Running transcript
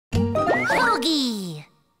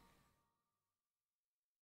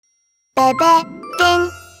bebé pin.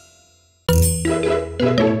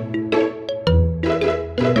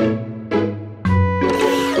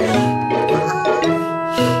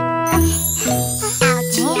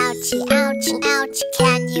 Ouchie, ouchie, ouch, ouch,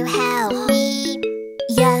 can you help me?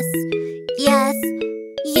 Yes, yes,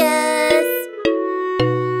 yes.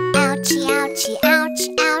 Ouchie, ouchie, ouch,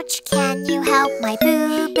 ouch, can you help my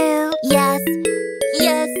boo-boo? Yes,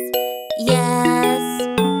 yes, yes.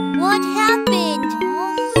 What happened?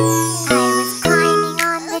 I was climbing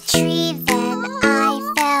on the tree, then I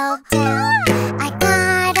fell down. I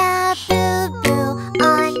got a boo-boo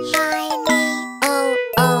on my knee. Oh,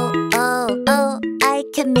 oh, oh, oh, I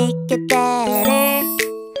can make it better.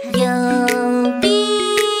 You'll be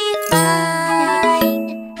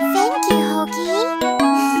fine. Thank you, Hogi.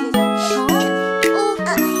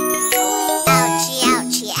 Ouchie,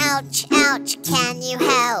 ouchie, ouch, ouch, can you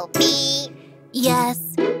help me? Yes,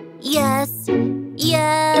 yes,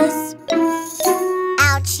 yes.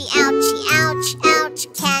 Ouchie, ouchie, ouch, ouch,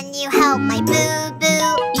 can you help my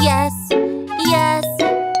boo-boo? Yes, yes,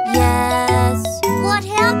 yes. What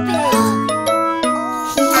happened?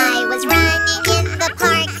 I was running in the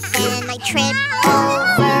park, then I tripped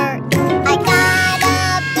over. I got a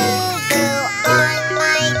boo-boo on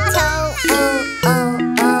my toe. Oh, oh,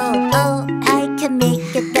 oh, oh, I can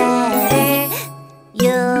make it better.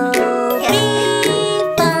 You'll be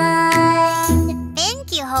fine. Thank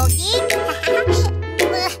you, Hogi.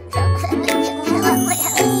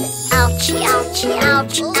 Ouchie, ouchie,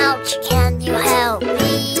 ouch, ouch, can you help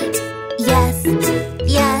me? Yes,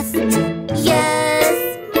 yes, yes.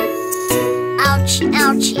 Ouchie,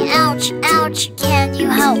 ouchie, ouch, ouch, can you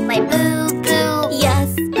help my boo-boo? Yes,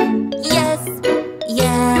 yes,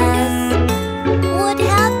 yes. What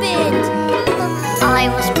happened? I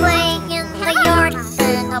was playing in the yard,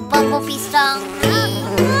 and a bumblebee stung me.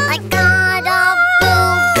 I got a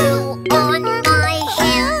boo-boo on my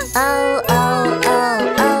hand. Oh, oh,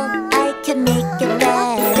 oh, oh, I can make it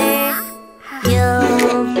better.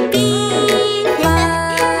 You'll be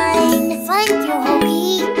fine. Thank you, Hogi.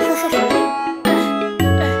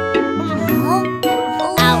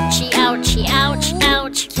 Ouchie, ouchie, ouch,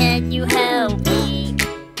 ouch, can you help me?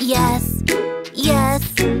 Yes, yes,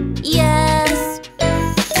 yes.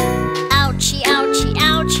 Ouchie, ouchie,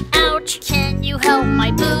 ouch, ouch, can you help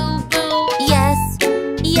my boo-boo? Yes,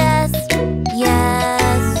 yes,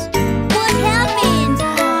 yes. What happened?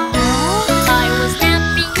 I was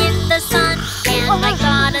napping in the sun, and I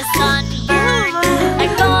got a sunburn. I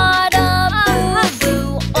got a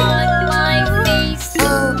boo-boo on my face.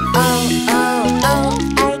 Oh, oh, oh, oh,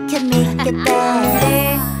 I can make it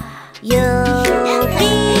better. You'll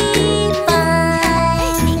be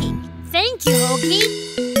fine. Thank you, Hogi.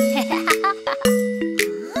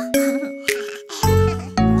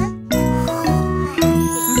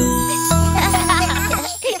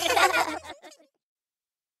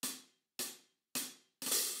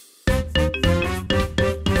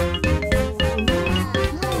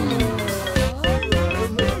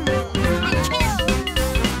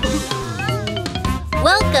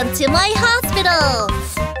 Welcome to my hospital.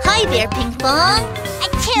 Hi there, Pinkfong.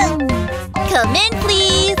 Achoo! Come in,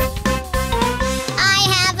 please. I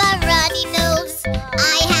have a runny nose.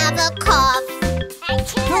 I have a cough.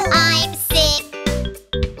 Achoo! I'm sick.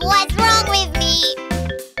 What's wrong with me?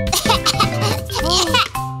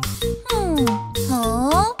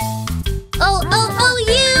 Huh? Oh, oh, oh,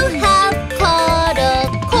 you have caught a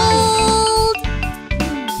cold.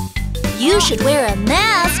 You should wear a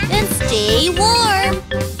mask and stay warm.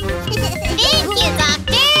 Thank you,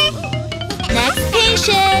 doctor. Next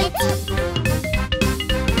patient.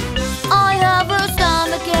 I have a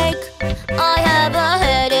stomachache. I have a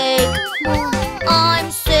headache.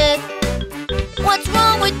 I'm sick. What's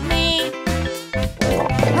wrong with me?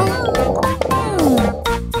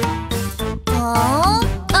 Oh,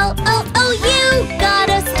 oh, oh, oh, you got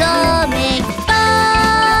a stomach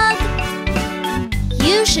bug.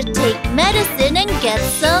 You should take medicine and get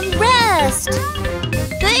some rest.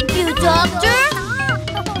 Thank you, doctor.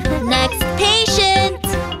 Next patient.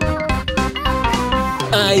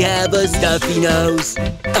 I have a stuffy nose.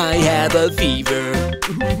 I have a fever.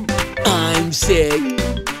 I'm sick.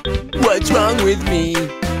 What's wrong with me?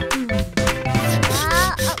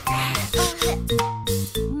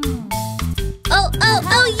 Oh, oh,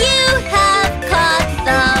 oh, you have caught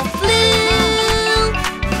the flu.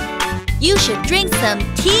 You should drink some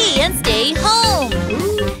tea and stay home.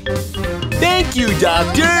 Thank you,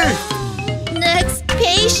 doctor. Next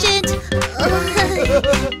patient.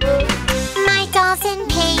 My doll's in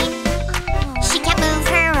pain. She can't move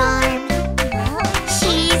her arm.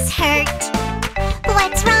 She's hurt.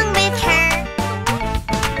 What's wrong with her?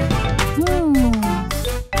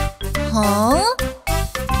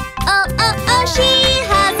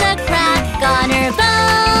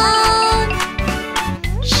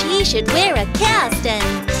 He should wear a cast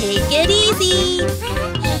and take it easy.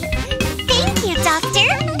 Thank you, doctor.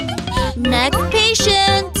 Next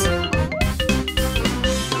patient.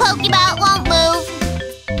 Pokeball won't move.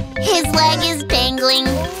 His leg is dangling.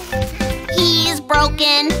 He's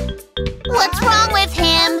broken. What's wrong with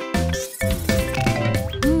him?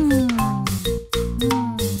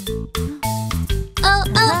 Oh,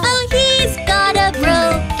 he's got a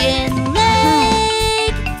broken leg.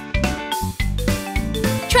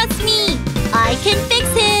 Trust me, I can fix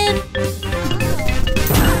him.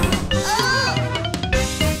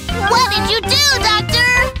 What did you do, doctor?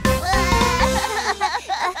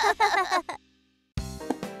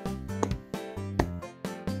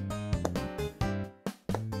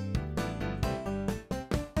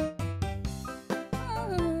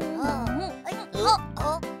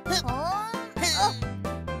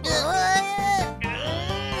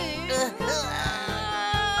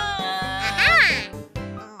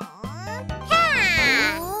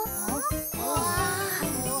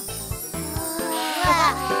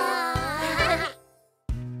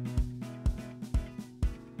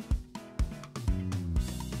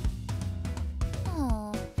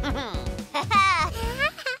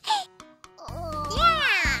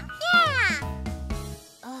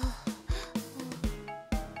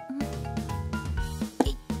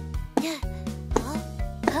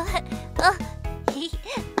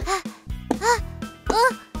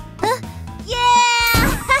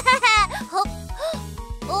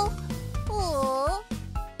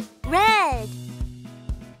 Red.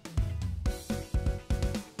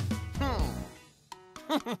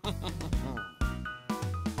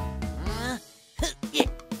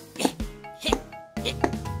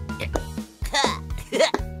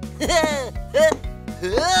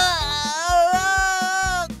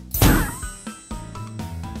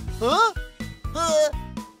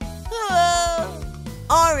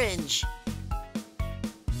 Orange.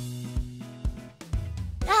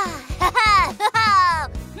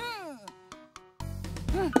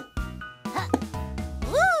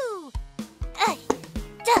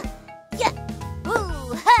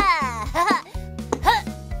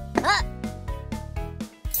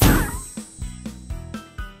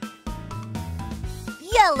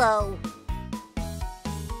 Yellow.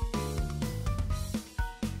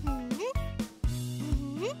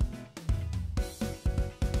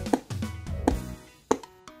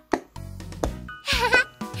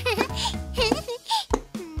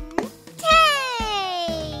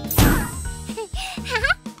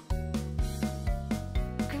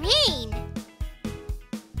 Green.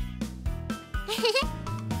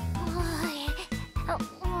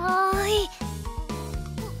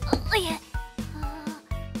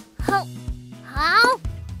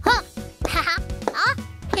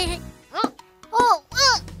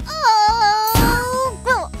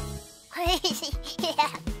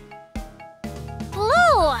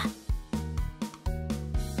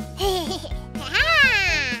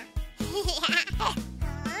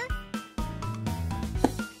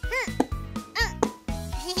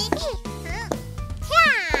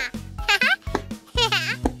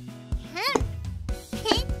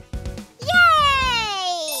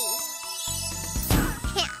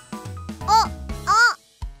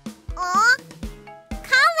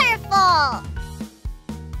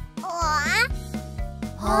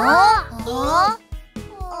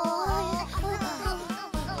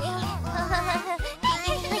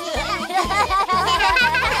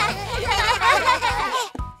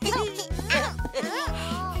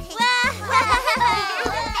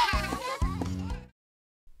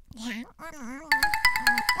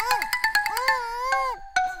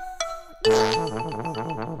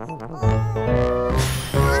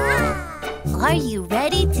 Are you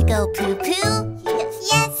ready to go poo-poo?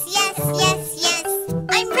 Yes, yes, yes, yes.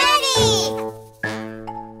 I'm ready.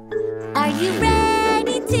 Are you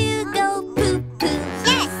ready to go poo-poo?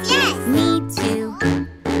 Yes, yes. Me too.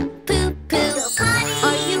 Poo-poo. Go potty.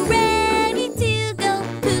 Are you ready to go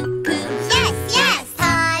poo-poo? Yes, yes.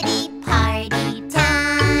 Potty, party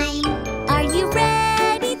time. Are you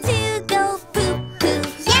ready to go poo-poo?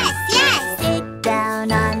 Yes, yes. Sit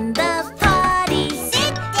down on the potty.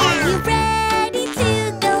 Sit Are you down. ready to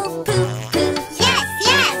go poo-poo? Yes,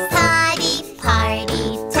 yes. Potty, party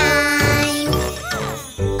time.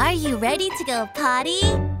 Are you ready to go potty?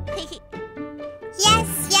 Yes,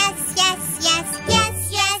 yes, yes, yes, yes,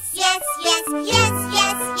 yes, yes, yes, yes,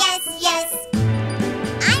 yes, yes, yes.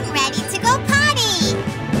 I'm ready to go potty.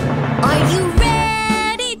 Are you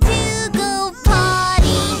ready to go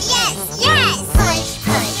potty? Yes, yes. Push,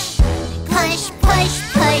 push, push, push,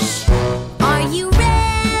 push. Are you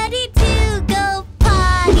ready to go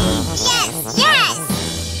potty? Yes, yes.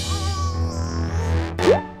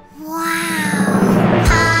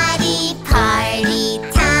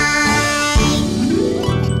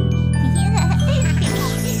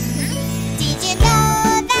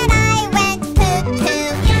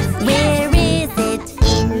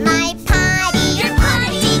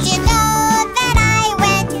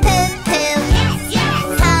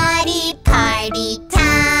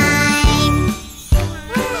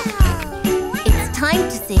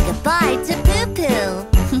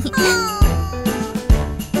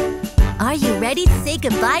 Are you ready to say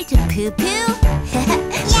goodbye to Poo Poo? Yes,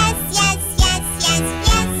 yes, yes, yes,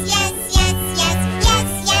 yes, yes, yes, yes, yes,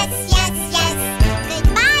 yes, yes, yes.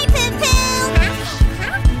 Goodbye, Poo Poo.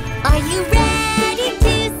 Are you ready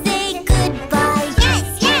to say goodbye? Yes,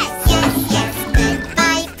 yes, yes, yes.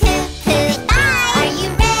 Goodbye, Poo Poo. Bye. Are you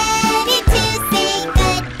ready to say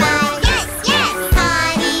goodbye? Yes, yes.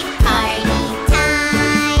 Potty, party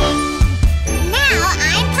time. Now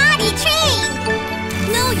I'm potty trained.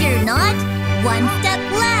 No, you're not. One step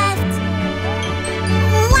left.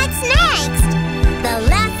 What's next? The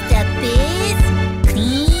last step is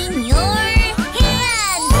clean your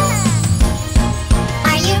hands.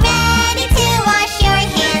 Are you ready to wash your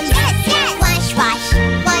hands? Yes, yes. Wash, wash,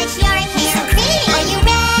 wash your hands. So clean. Are you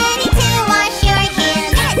ready to wash your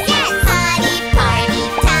hands? Yes, yes. Potty, party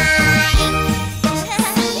time.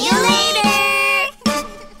 See you later.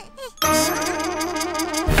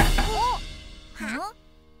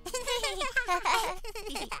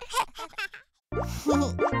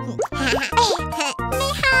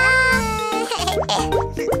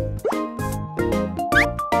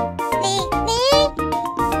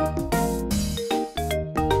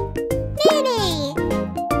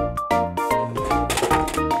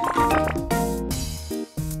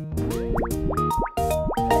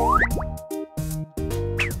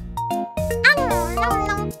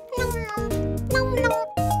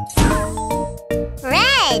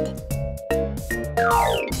 Red.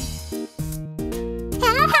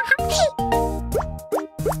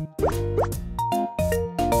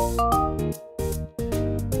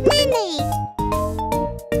 Lily.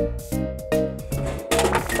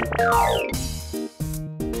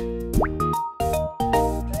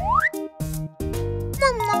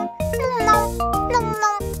 Nom nom, nom nom, nom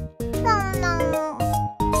nom, nom nom.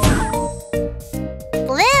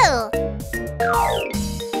 Blue.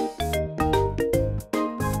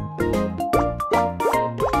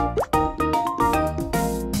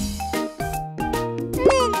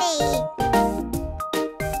 Lily.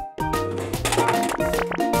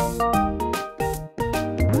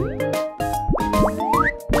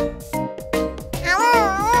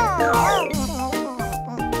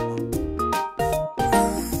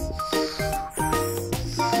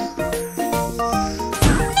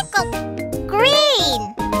 Green.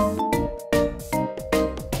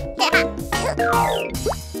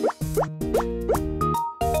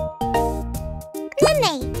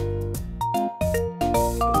 Lily.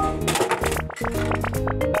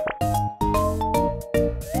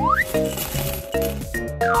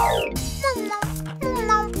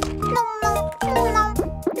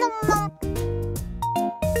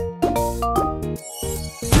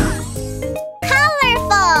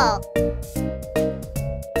 Colorful.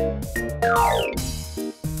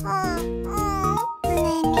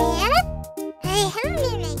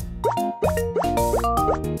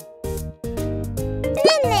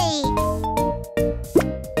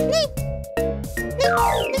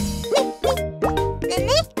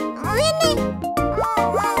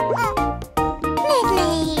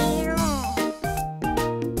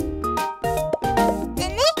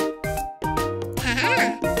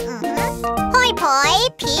 Hoi poi,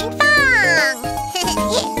 Pinkfong.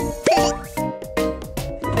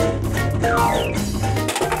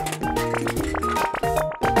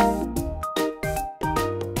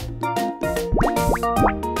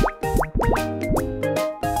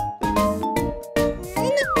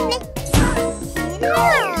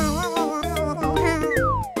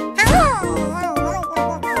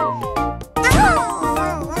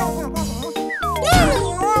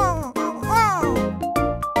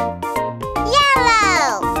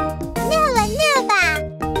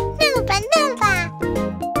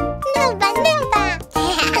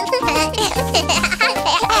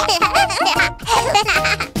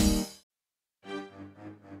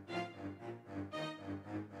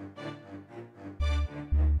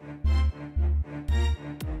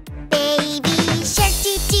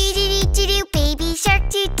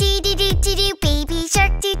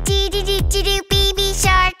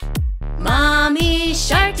 Mommy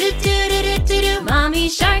shark doo doo doo doo doo doo. Mommy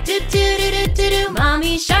shark doo doo doo doo doo doo.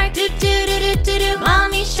 Mommy shark doo doo doo doo doo doo.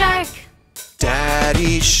 Mommy shark.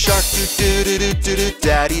 Daddy shark doo doo doo doo doo doo.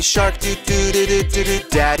 Daddy shark doo doo doo doo doo doo.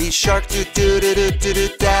 Daddy shark doo doo doo doo doo doo.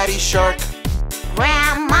 Daddy shark.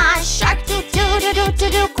 Grandma shark doo doo doo doo doo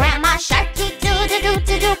doo. Grandma shark doo doo doo doo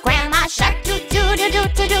doo doo. Grandma shark doo doo doo doo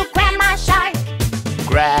doo doo. Grandma shark.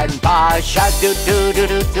 Grandpa shark doo doo doo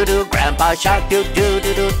doo doo doo. Grandpa shark doo doo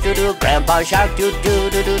doo doo doo doo. Grandpa shark doo doo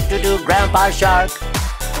doo doo doo doo. Grandpa shark.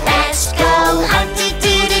 Let's go hunt doo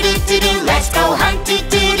doo doo doo doo doo. Let's go hunt doo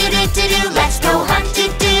doo doo doo doo doo. Let's go hunt doo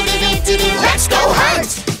doo doo doo doo doo. Let's go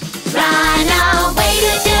hunt. Run.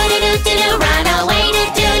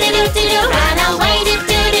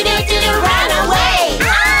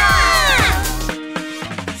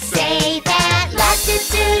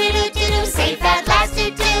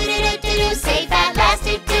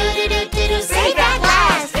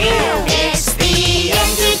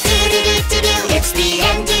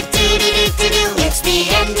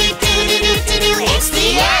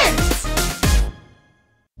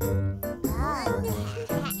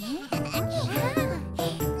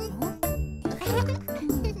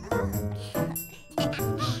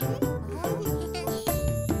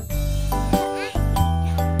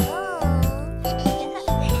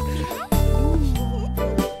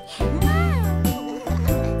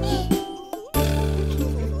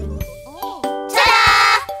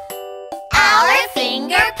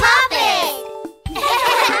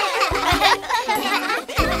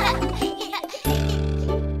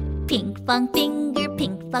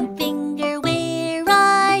 Pinkfong finger, where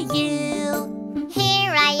are you?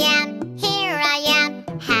 Here I am,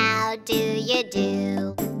 how do you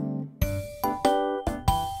do?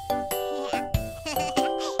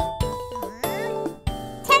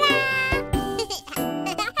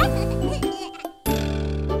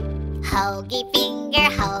 Hogi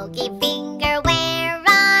finger, where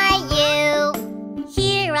are you?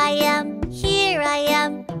 Here I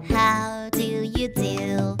am, how do you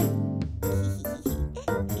do?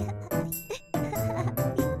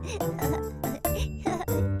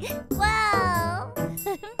 Wow!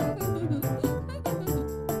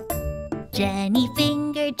 Jenny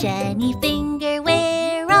finger,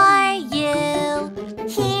 where are you?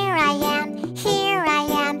 Here I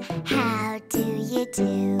am, how do you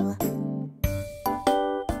do?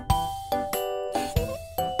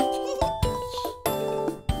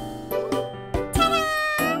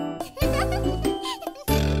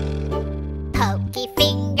 Pokey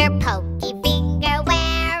finger,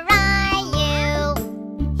 where are you?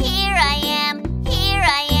 Here I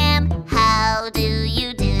am, how do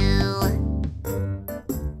you do?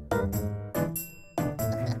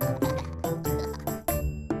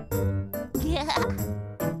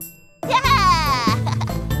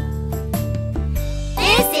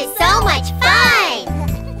 This is so much fun!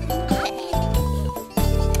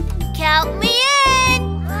 Count me in!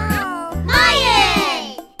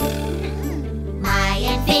 Mayan!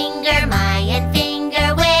 Mayan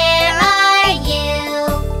finger, where are you?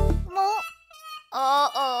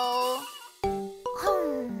 Uh-oh.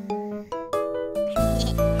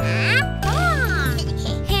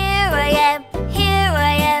 Here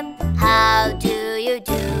I am, how do you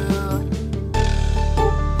do?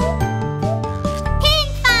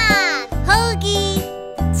 Pinkfong! Hogi,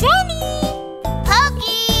 Jenny!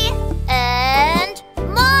 Hogi, and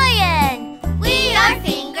Mayan. We are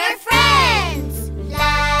finger friends.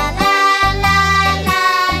 La la la la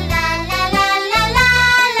la la la la la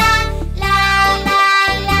la la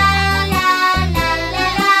la la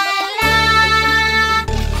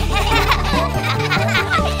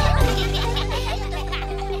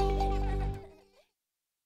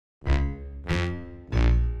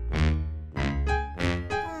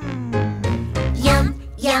Yum,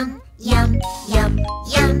 yum, yum, yum,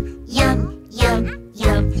 yum, yum, yum,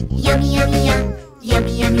 yum, yummy, yummy, yum,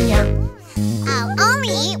 yummy, yummy, yum. I'll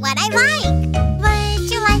only eat what I like.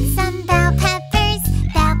 Would you like some bell peppers?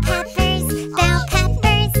 Bell peppers, bell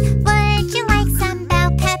peppers. Would you like some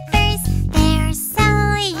bell peppers? They're so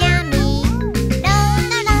yummy. No,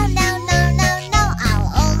 no, no, no, no, no, no. I'll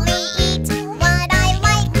only eat what I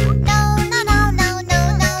like. No, no, no, no, no,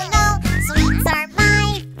 no, no. Sweets are my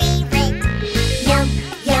favorite. Yum,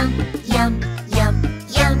 yum, yum, yum,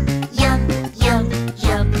 yum, yum, yum,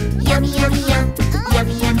 yum, yummy, yummy, yum,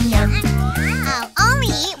 yummy, yummy, yum. I'll only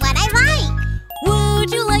eat what I like.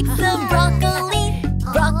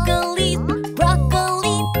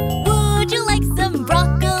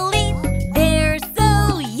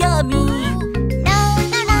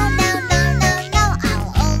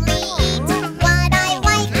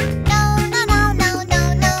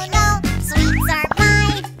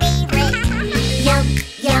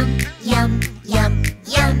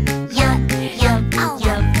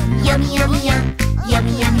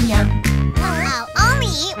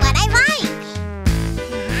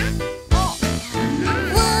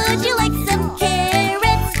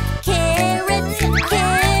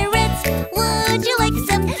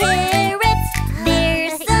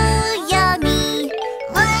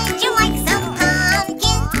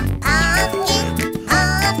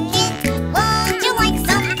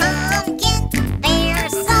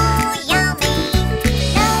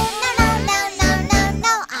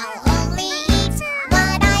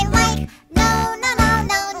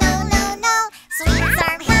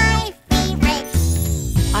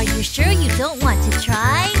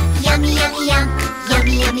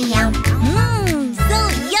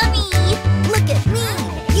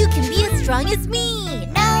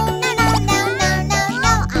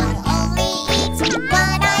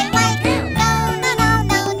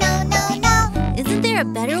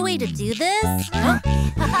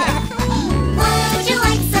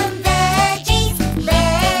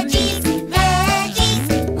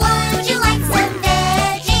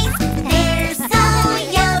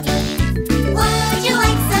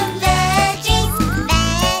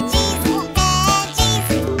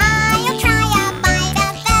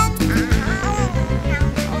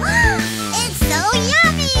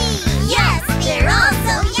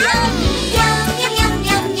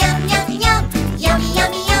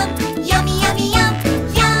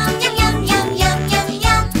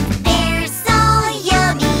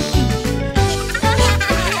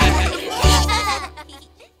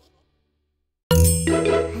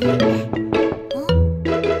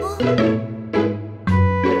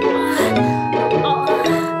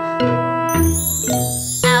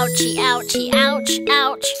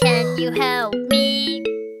 you help me?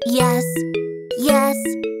 Yes, yes,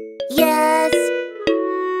 yes.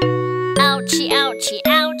 Ouchie, ouchie,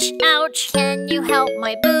 ouch, ouch. Can you help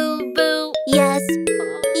my boo-boo? Yes,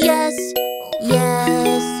 yes,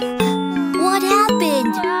 yes. What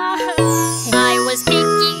happened? I was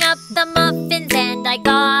picking up the muffins and I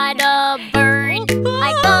got a burn.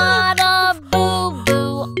 I got a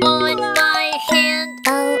boo-boo on my hand.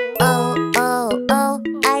 Oh, oh, oh, oh,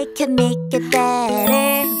 I can make it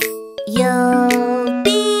better. You'll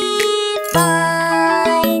be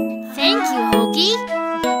fine. Thank you, Hogi.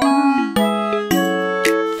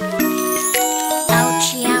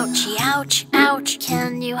 Ouchie, ouchie, ouch, ouch.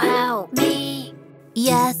 Can you help me?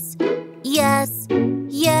 Yes, yes,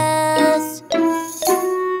 yes.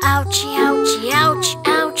 Ouchie, ouchie, ouch,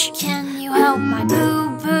 ouch. Can you help my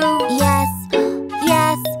boo-boo? Yes,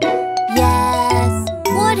 yes, yes.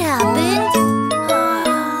 What happened?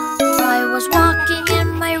 I was walking in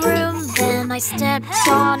my room, then I stepped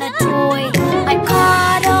on a toy. I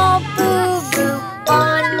caught a boo-boo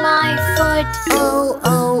on my foot. Oh,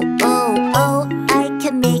 oh, oh, oh, I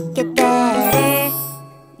can make it better.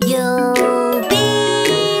 You'll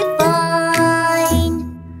be fine.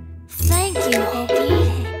 Thank you, Hogi.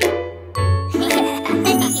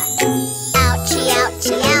 Ouchie,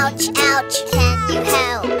 ouchie, ouch, ouch. Can you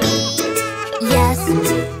help me? Yes,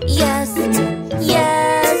 yes,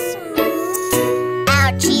 yes.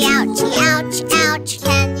 Ouchie, ouchie, ouch, ouch.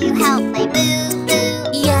 Can you help my boo-boo?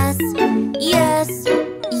 Yes, yes,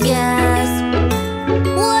 yes.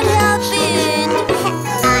 What happened?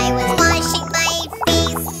 I was washing my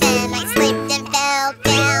face, then I slipped and fell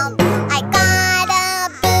down. I got a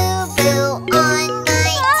boo-boo on my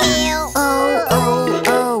tail. Oh, oh,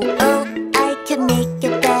 oh, oh, I can make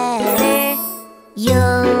it better.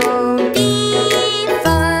 You'll be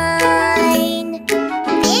fine.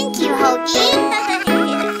 Thank you, Hogi.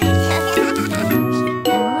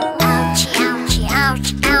 Ouchie, ouchie, ouch,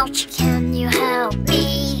 ouch. Can you help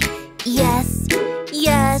me? Yes,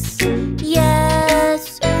 yes,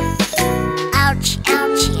 yes. Ouch,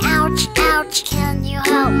 ouchie, ouch, ouch. Can you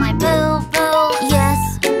help my boo-boo? Yes,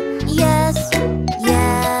 yes,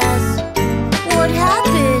 yes. What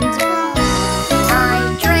happened?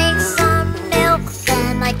 I drank some milk,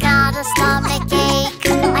 then I got a stomachache.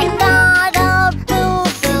 I got a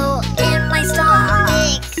boo-boo in my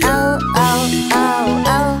stomach. Oh, oh, oh,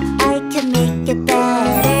 oh, I can make it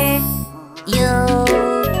better. You'll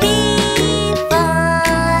be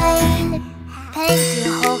fine. Thank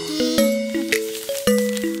you, Hogi.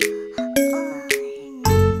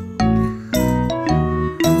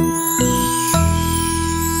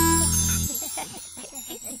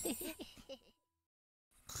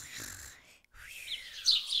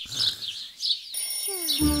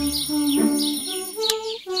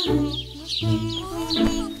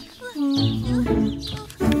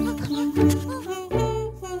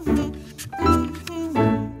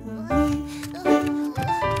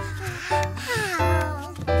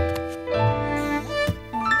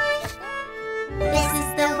 This is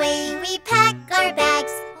the way we pack our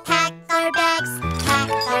bags, pack our bags, pack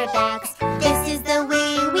our bags. This is the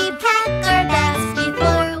way we pack our bags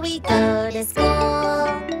before we go to school.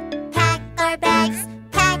 Pack our bags,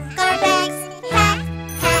 pack our bags, pack,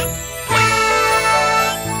 pack,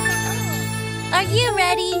 pack. Are you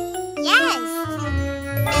ready? Yes.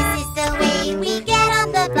 This is the way we get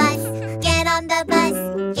on the bus, get on the bus,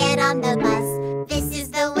 get on the bus. This is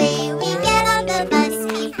the way we get on the bus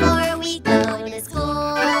before we go to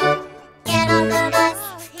school. Get on the bus,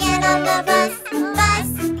 get on the bus, bus,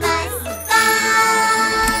 bus,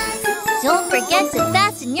 bus. Don't forget to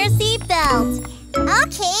fasten your seatbelt.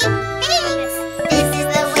 Okay, thanks. This is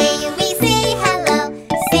the way we say hello,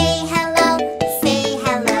 say hello, say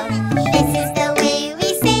hello. This is the way we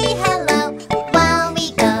say hello while we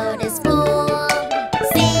go to school.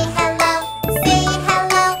 Say hello,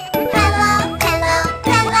 hello, hello, hello,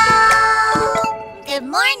 hello. Good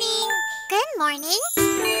morning. Good morning.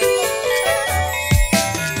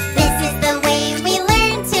 This is the way we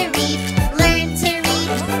learn to read, learn to read,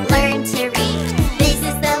 learn to read. This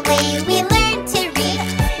is the way we learn to read,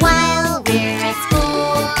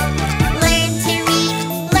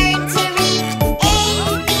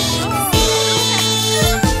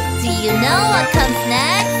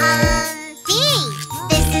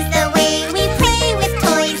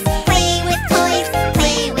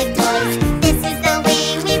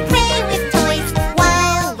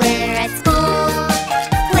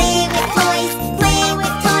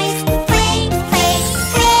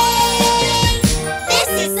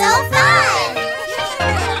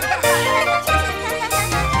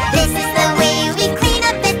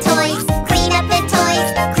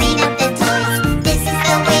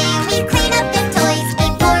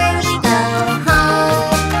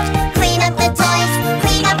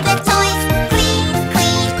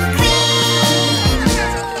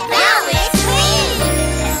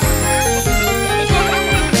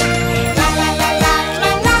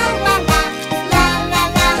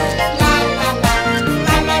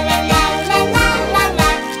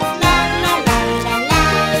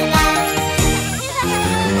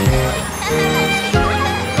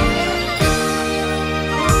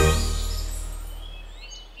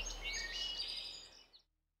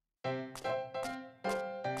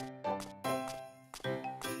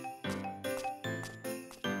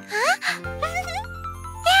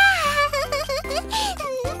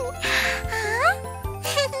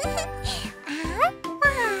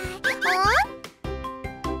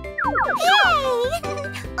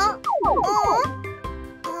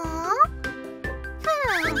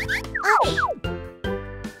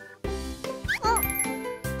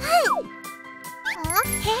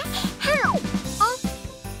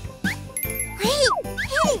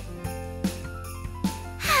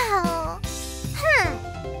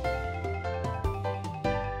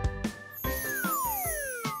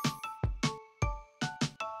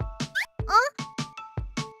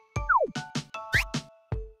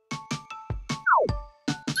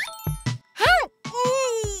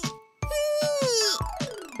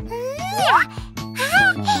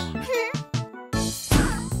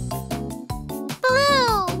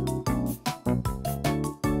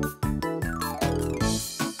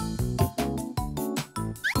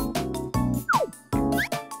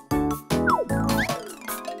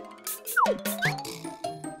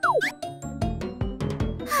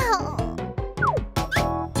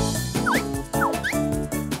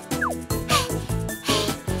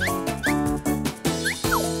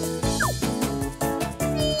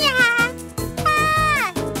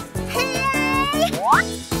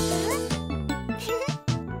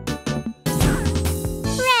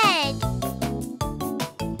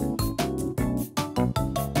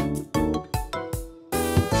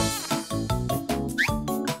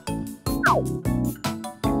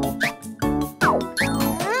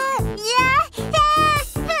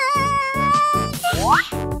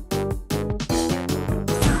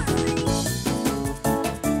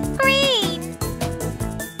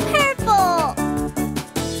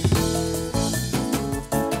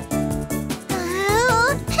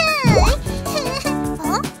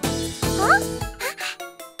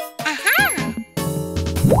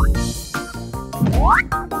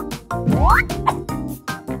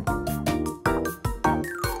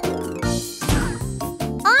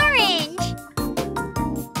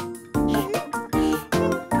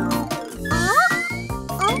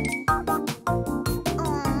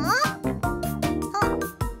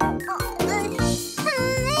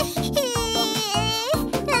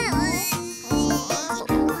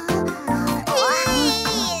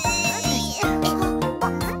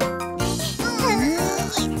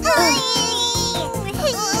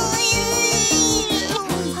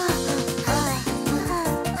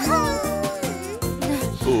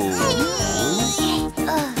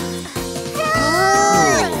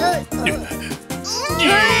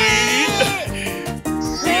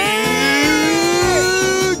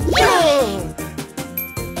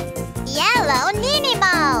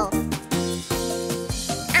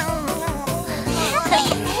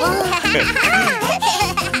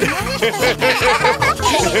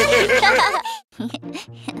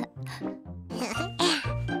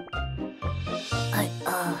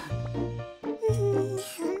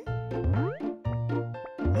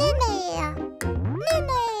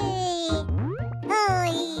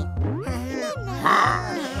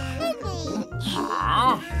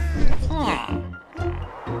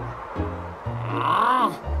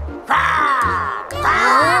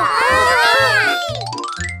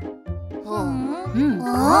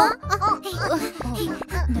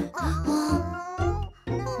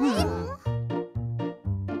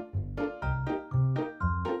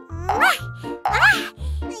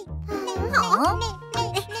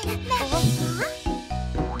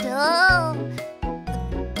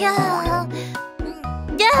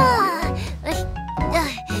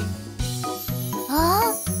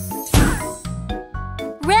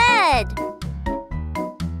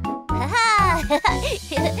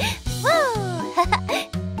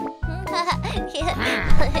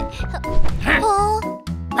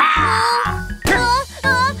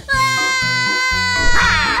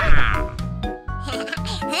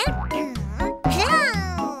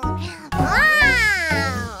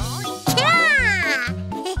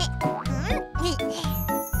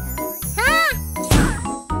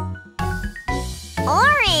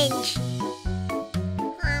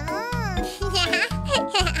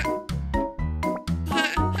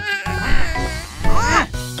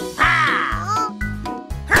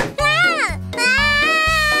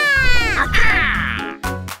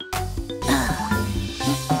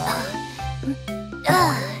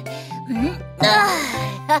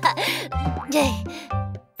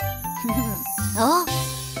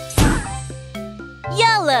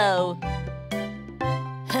 Yellow.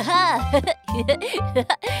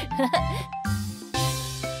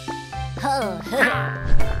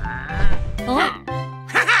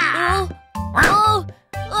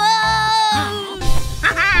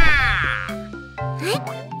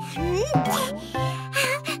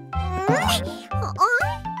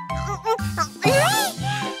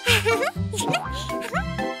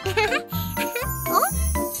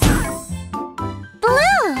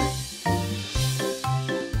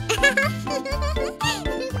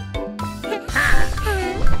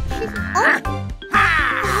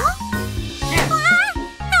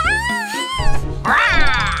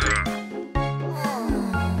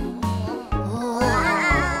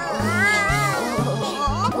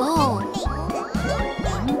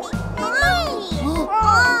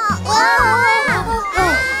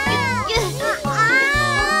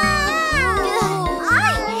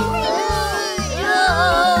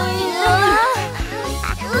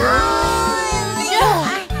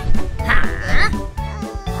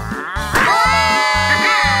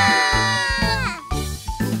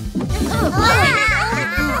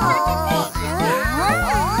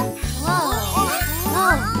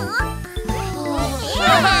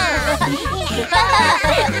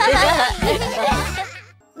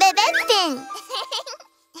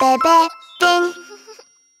 Bebe Ping.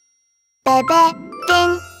 Bebe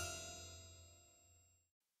Ping.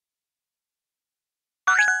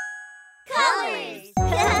 Colors.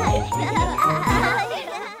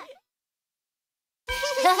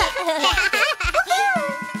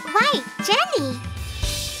 Wait, Jenny.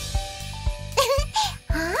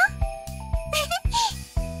 Huh?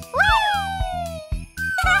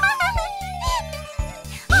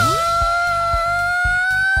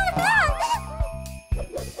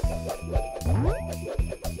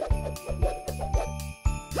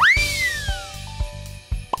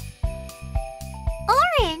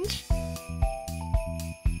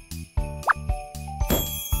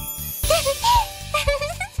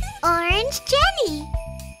 orange jelly.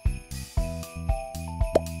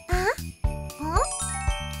 Huh?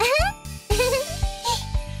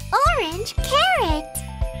 Orange carrot.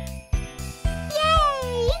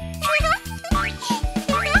 Yay!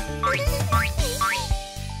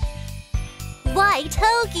 White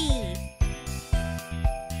hoagie.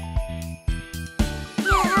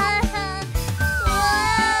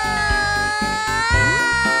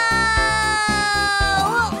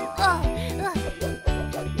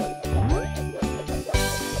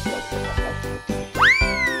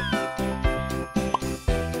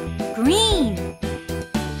 Green.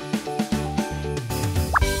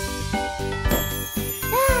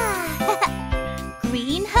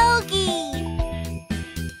 Green hoagie.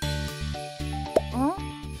 Oh.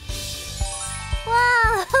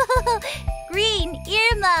 Wow! Green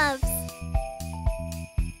earmuffs.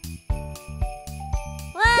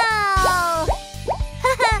 Wow!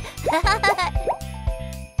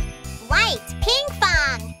 White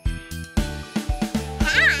pinkfong.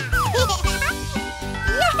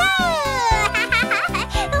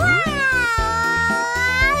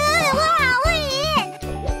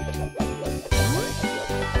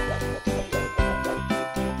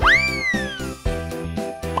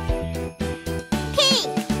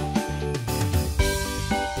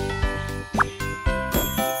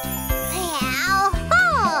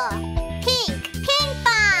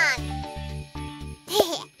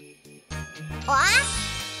 What?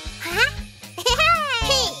 Huh?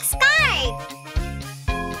 Pink scarf.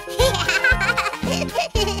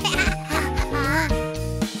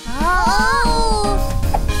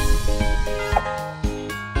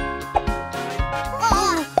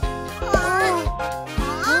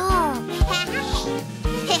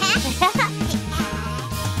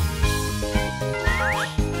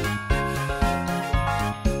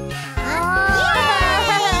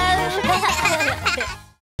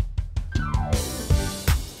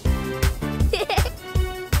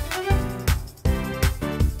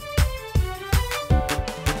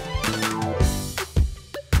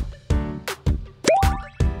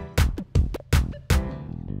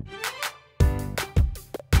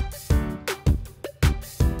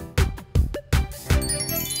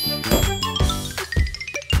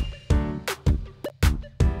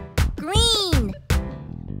 Green.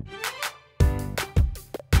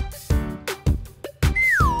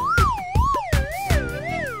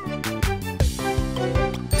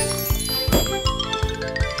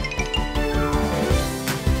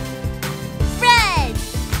 Red.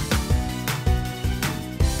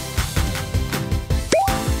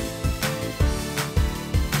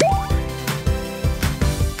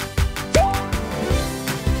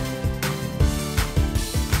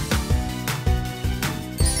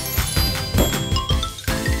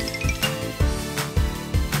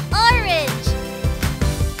 Orange.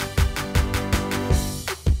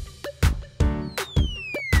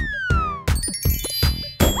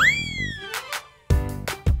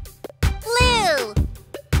 Blue.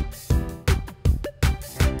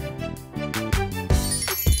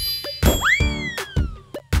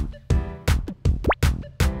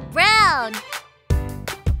 Brown.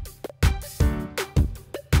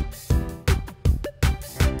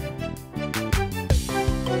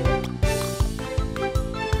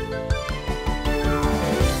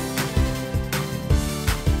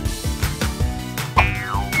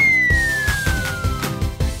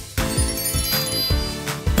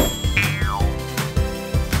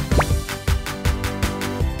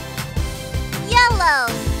 Yellow.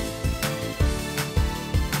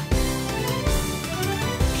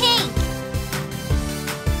 Pink.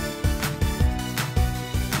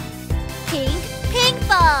 Pink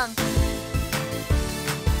pinkfong.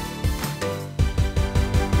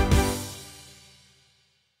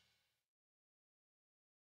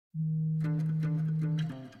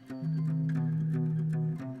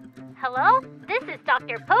 Hello? This is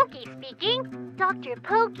Dr. Pokey speaking. Dr.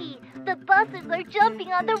 Pokey, the buses are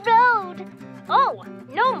jumping on the road. Oh,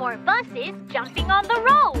 no more buses jumping on the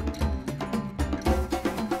road.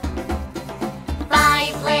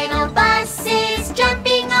 5 little buses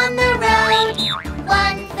jumping on the road.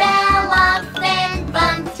 One fell off and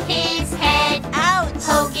bumped his head. Ouch!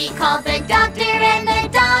 Hoagie called the doctor and the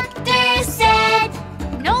doctor said,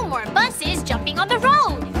 No more buses jumping on the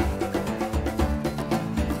road.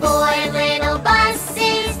 4 little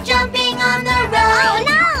buses jumping on the road. Oh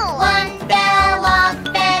no! One fell off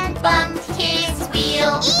and bumped his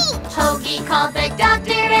wheel. Hoagie called the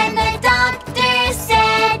doctor and the doctor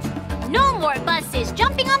said, No more buses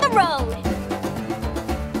jumping on the road.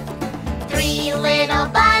 3 little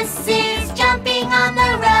buses jumping on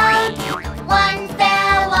the road. One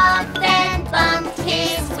fell off and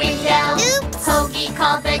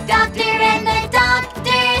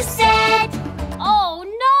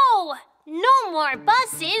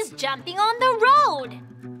buses jumping on the road.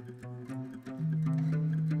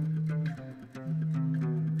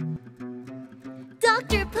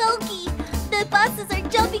 Dr. Pokey, the buses are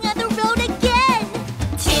jumping on the road again.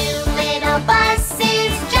 Two little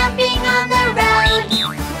buses jumping on the road.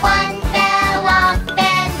 One fell off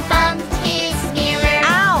and bumped his mirror.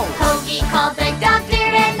 Ow! Hogi called the doctor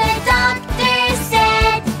and the doctor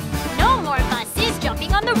said, No more buses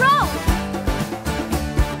jumping on the road.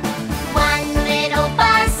 one little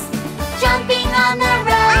bus jumping on the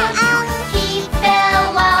road. He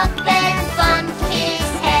fell off and bumped his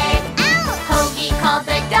head. Hogi called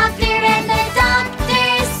the doctor and the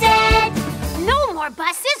doctor said, No more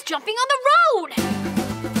buses jumping on the road.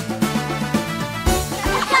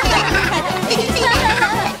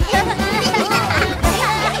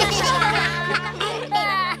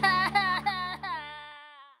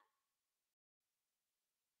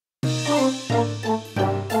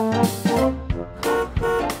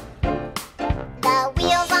 the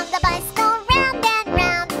wheels on the bus go round and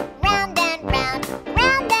round, round and round,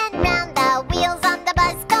 round and round. The wheels on the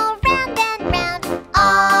bus go round and round,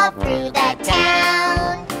 all through the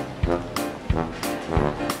town.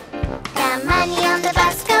 The money on the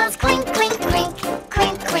bus goes clink, clink, clink,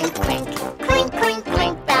 clink, clink, clink, clink, clink,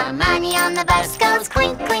 clink. The money on the bus goes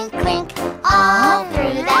clink, clink, clink, all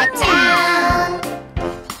through the town.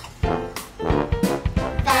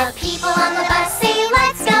 The people on the bus say,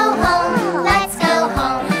 let's go home, let's go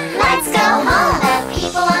home, let's go home. The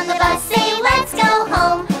people on the bus say, let's go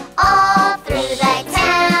home, all through the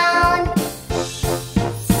town.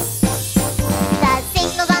 The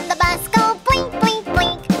signals on the bus go blink, blink,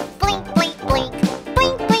 blink, blink, blink, blink,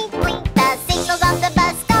 blink, blink, blink. The signals on the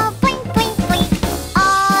bus go blink, blink, blink,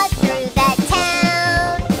 all through the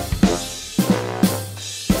town.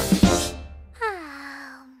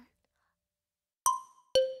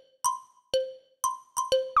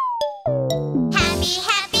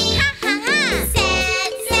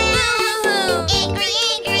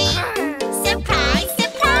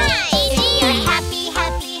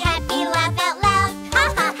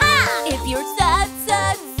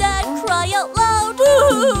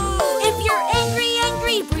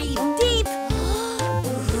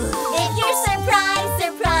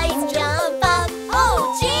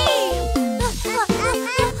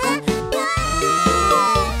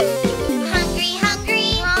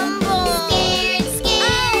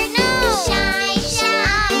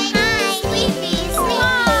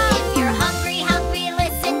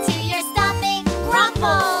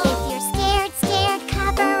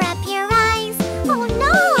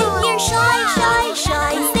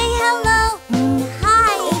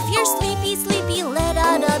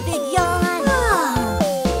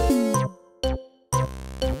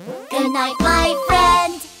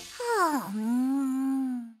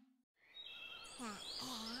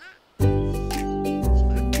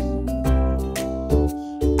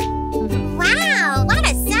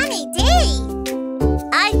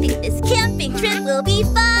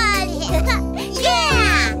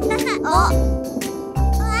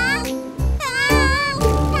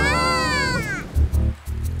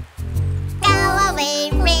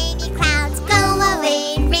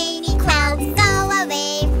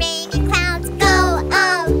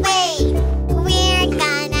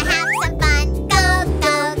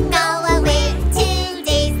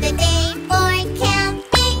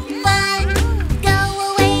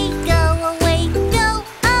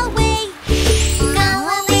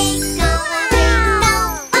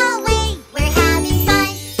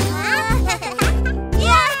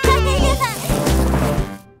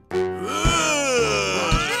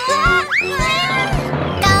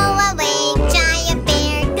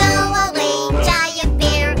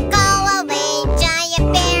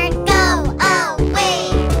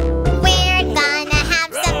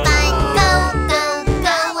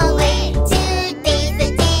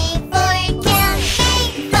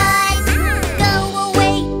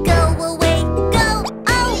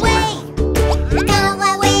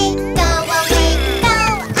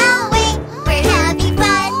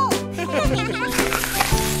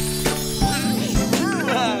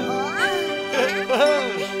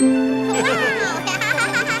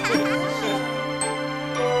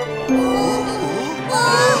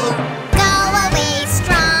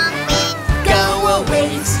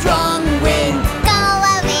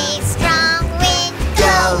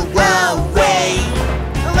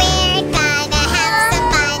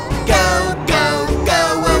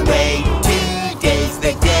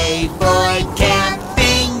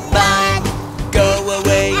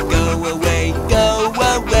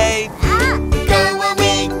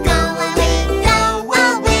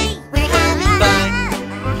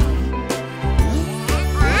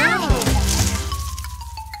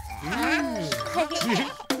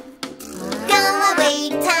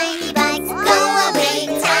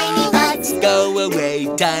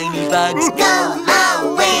 ladybugs. Go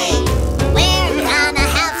away. We're gonna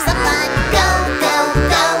have some fun. Go, go,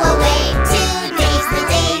 go away. Today's the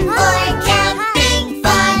day for camping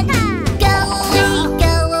fun. Go away,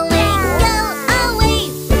 go away, go away.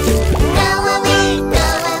 Go away, go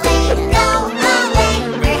away, go away.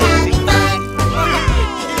 We're having fun.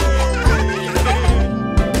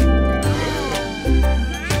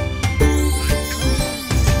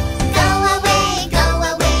 Go away, go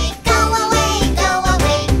away, go away, go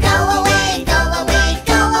away, go away, go away,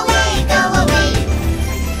 go away, go away.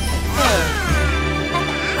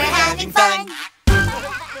 We're having fun.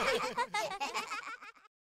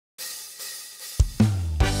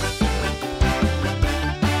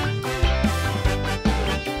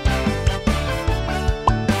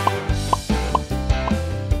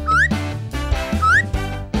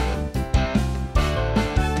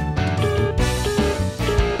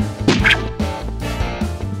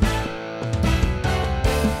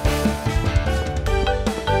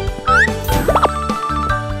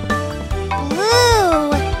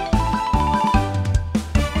 Blue.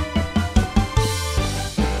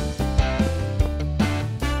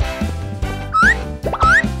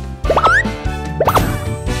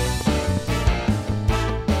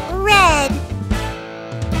 Red.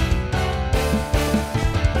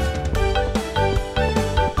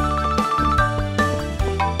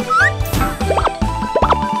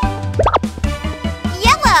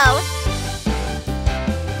 Yellow.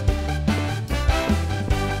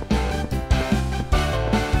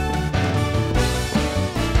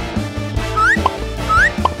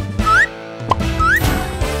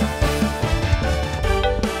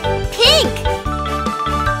 Pink.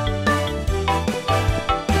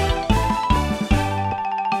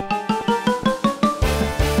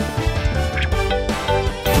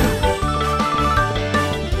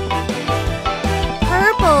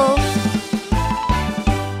 Purple.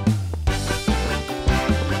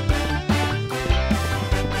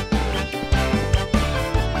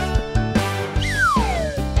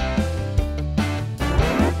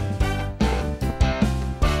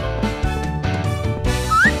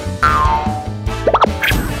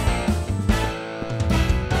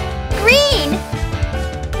 Green.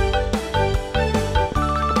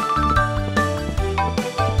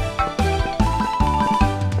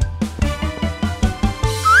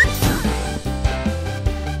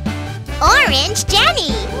 Orange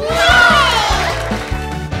Jenny.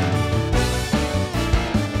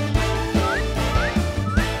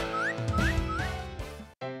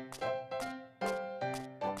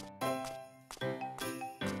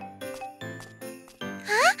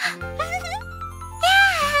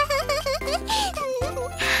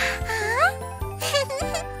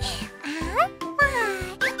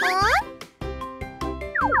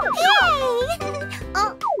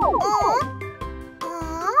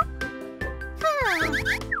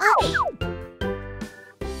 Yay!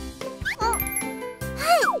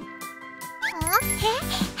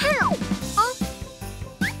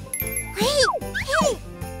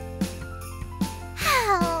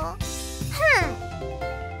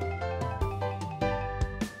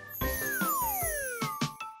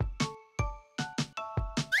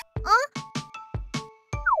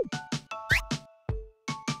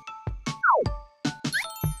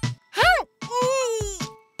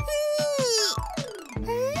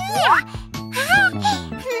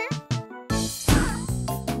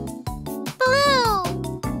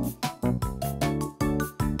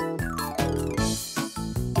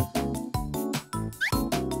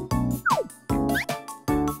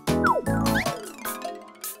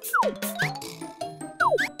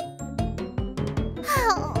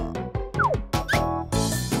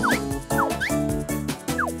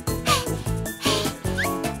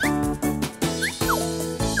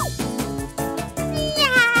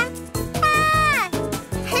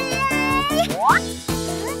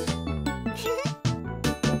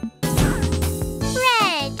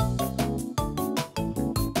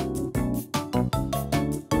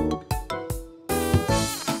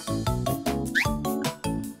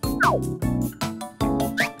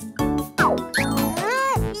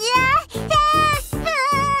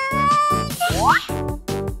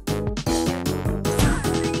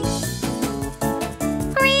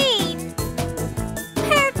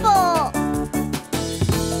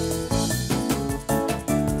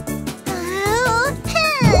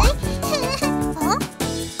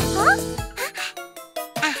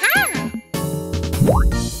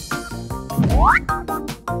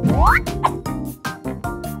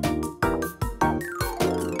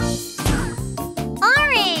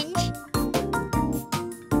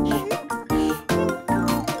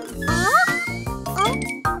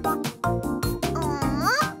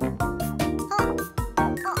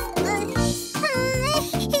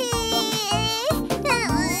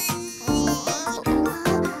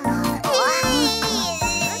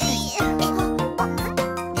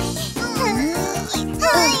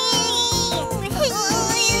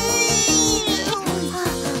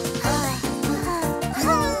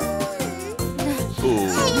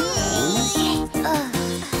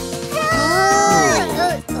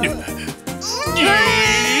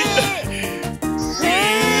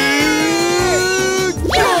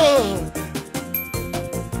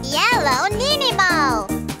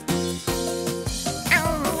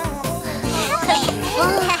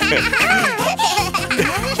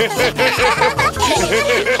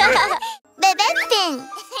 Bebek ding.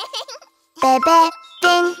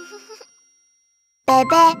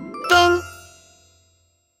 Bebek ding.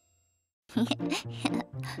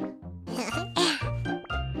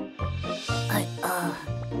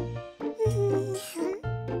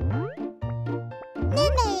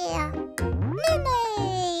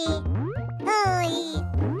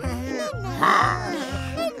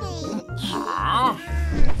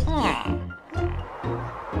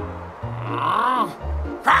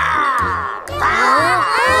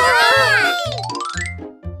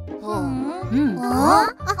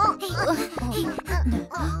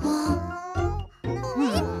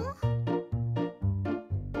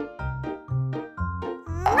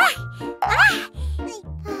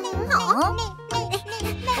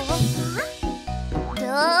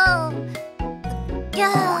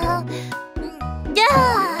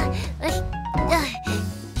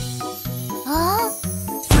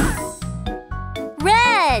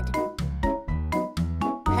 Red.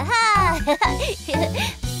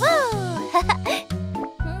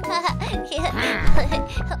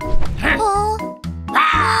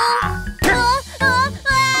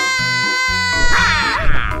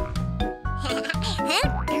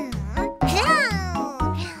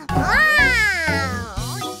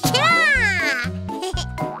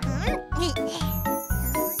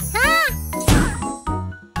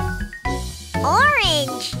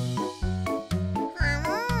 Orange.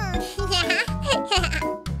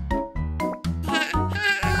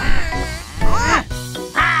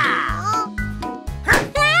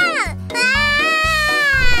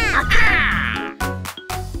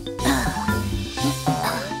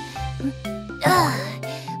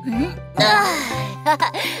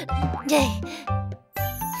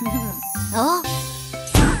 Oh.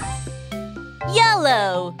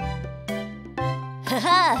 Yellow.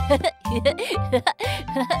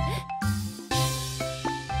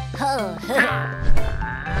 Oh.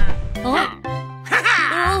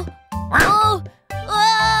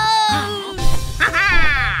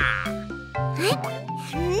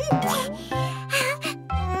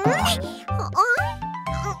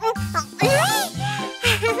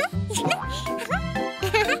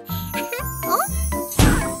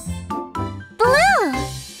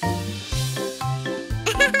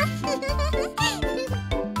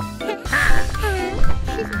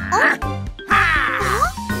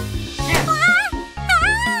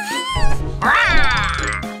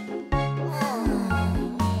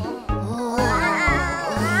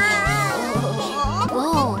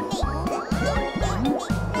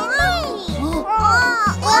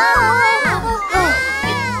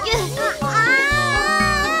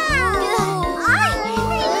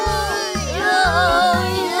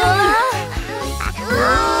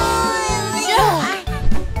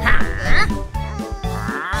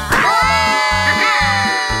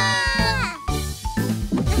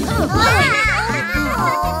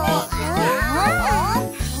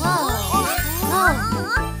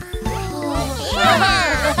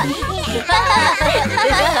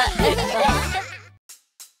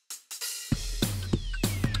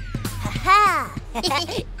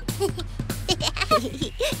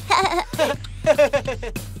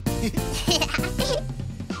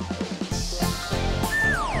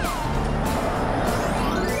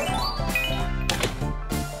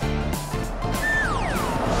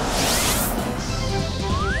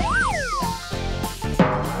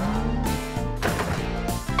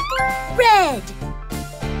 Red.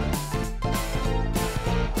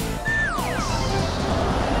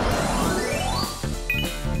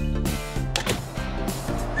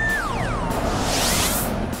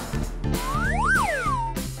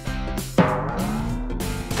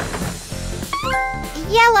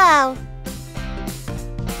 Yellow.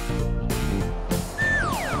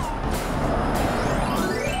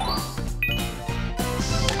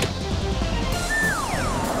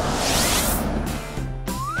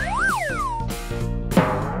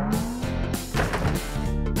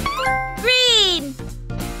 Green.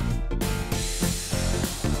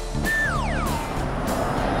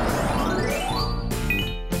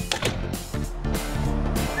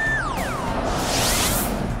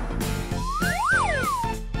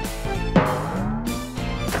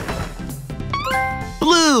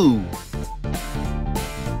 Blue.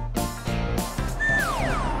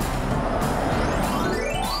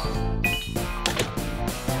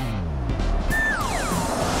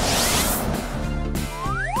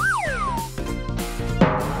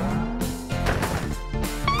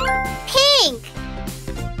 Pink.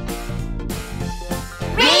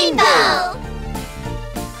 Rainbow.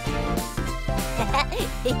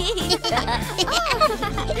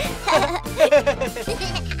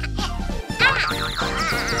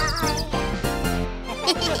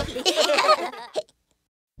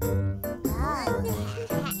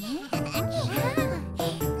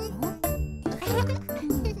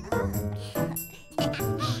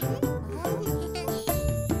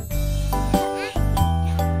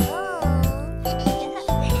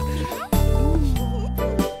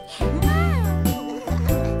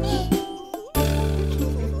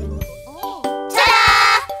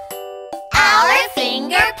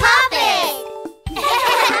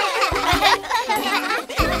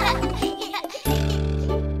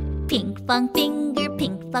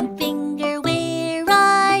 Pinkfong finger, where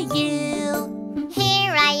are you?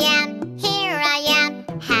 Here I am,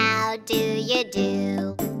 how do you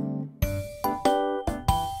do?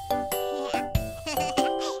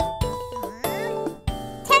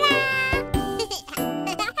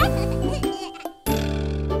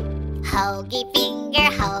 Hogi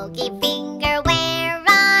finger, where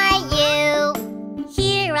are you?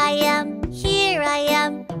 Here I am,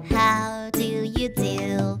 how do you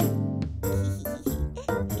do?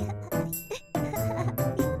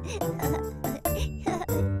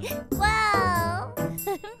 Wow!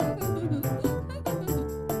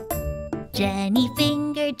 Jenny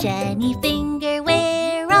finger,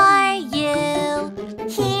 where are you?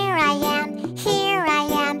 Here I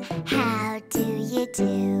am, how do you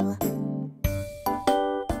do?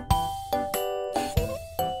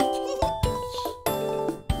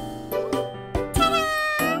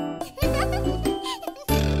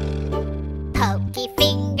 Pokey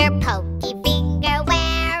finger,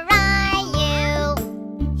 where are you?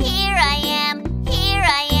 Here I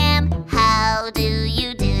am, how do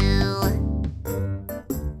you do?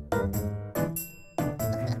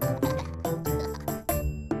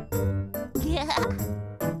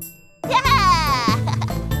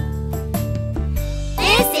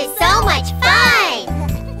 This is so much fun!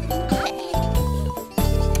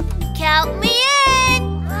 Count me in!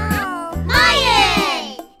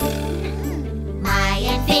 Mayan!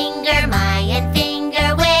 Mayan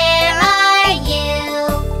finger, where are you?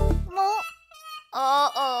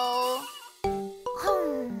 Uh-oh.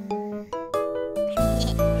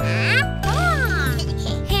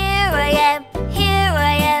 Here I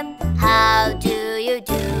am, how do you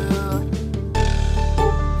do?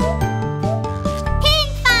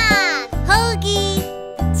 Pinkfong! Hogi,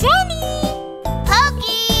 Jenny!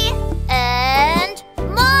 Hogi, and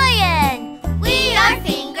Mayan. We are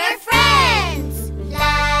finger friends.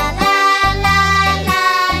 La la la la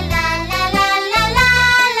la la la la la la la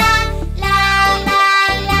la la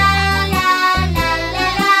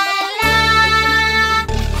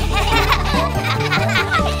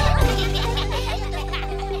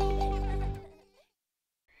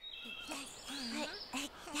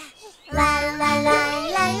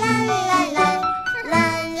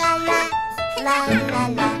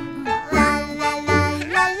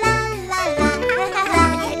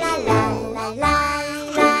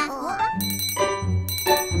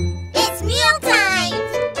It's mealtime!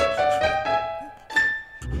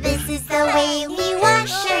 This is the way we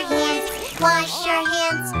wash our hands, wash our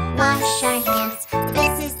hands, wash our hands.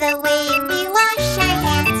 This is the way we wash our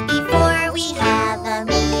hands before we have a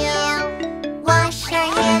meal. Wash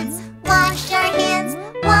our hands, wash our hands,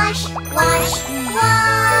 wash, wash,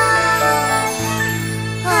 wash.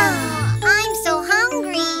 Oh, I'm so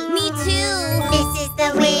hungry. Me too. This is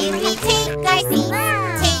the way we take our seats,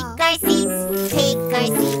 take our seats, take our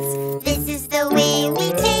seats. This is the way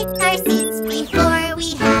we take our seats before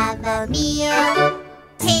we have a meal.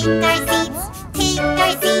 Take our seats, seats,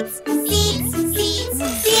 seats,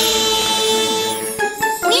 seats.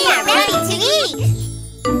 We are ready to eat.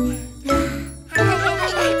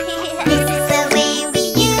 This is the way we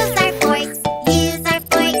use our forks, use our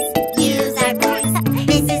forks, use our forks.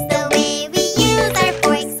 This is the way we use our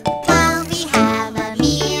forks while we have a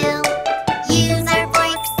meal. Use our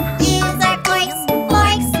forks,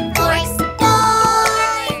 forks, forks,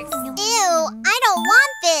 forks. Ew, I don't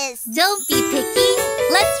want this. Don't be picky,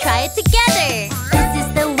 let's try it together. This is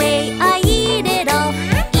the way I eat it all,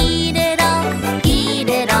 eat it all, eat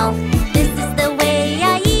it all. This is the way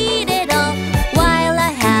I eat it all while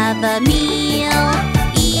I have a meal.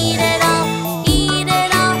 Eat it all, eat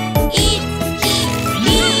it all, eat, eat,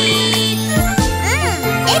 eat.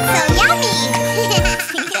 It's so yummy.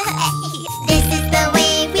 This is the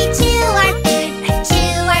way we chew our food,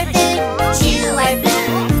 chew our food, chew our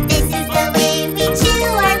food. This is the way we chew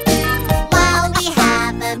our food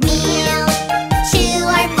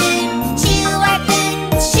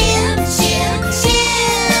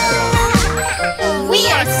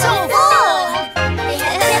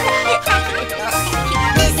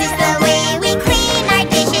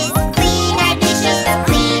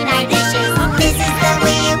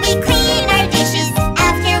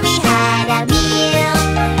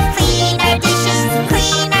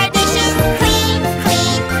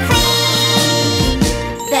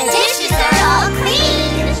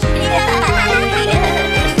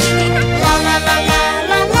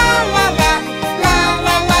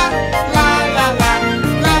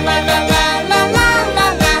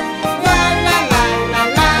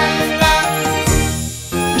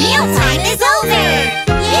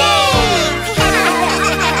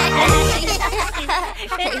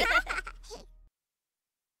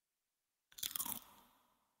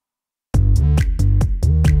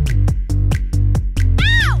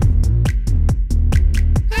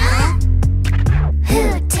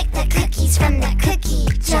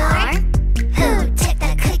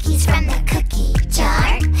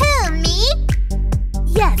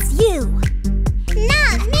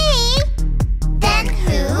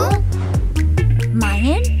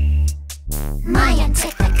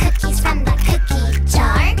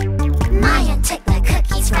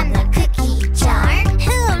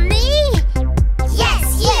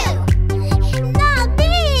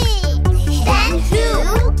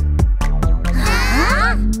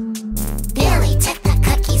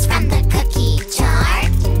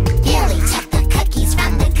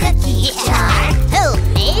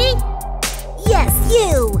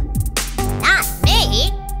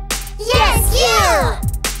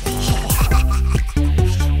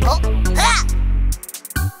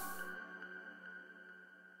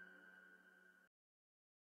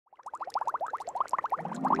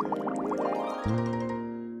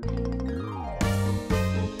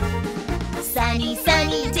Sunny,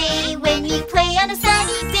 sunny day, when you play on a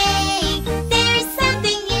sunny day, there's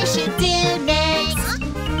something you should do next.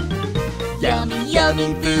 Yummy,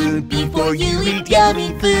 yummy food before you eat yummy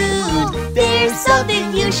food. There's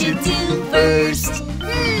something you should do first.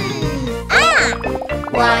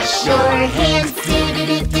 Wash your hands,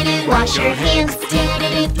 do-do-do-do-do. Wash your hands,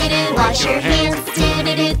 do-do-do-do-do. Wash your hands,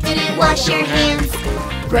 do-do-do-do-do. Wash your hands.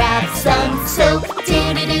 Grab some soap,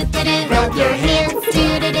 do-do-do-do-do. Rub your hands,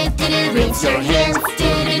 do-do-do-do-do. Rinse your hands,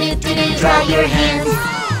 do-do-do-do-do. Dry your hands.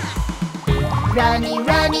 Runny,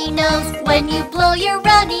 runny nose, when you blow your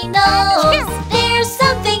runny nose, there's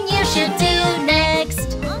something you should do next.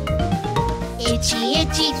 Itchy,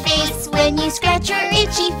 itchy face, when you scratch your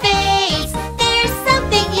itchy face, there's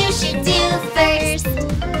something you should do first.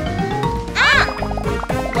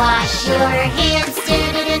 Wash your hands,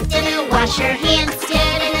 do-do-do-do-do. Wash your hands,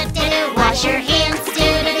 do-do-do-do-do. Wash your hands,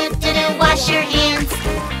 do-do-do-do-do. Wash your hands.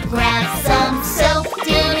 Grab some soap,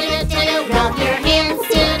 do-do-do-do-do. Rub your hands,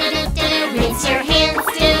 do-do-do-do-do. Rinse your hands,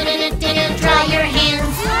 do-do-do-do-do. Dry your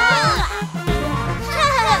hands.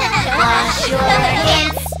 Wash your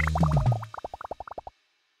hands.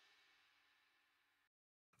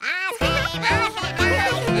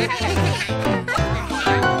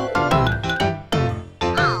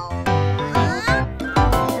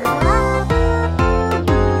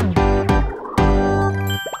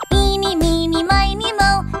 Eeny, meeny, miny,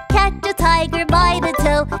 mo, catch a tiger by the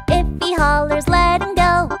toe. If he hollers, let him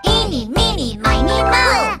go. Eeny, meeny, miny,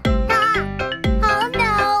 mo. Oh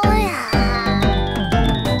no.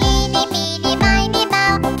 Eeny, meeny, miny, mo,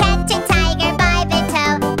 catch a tiger by the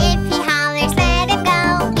toe. If he hollers, let him go.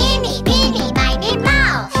 Eeny, meeny, miny, mo.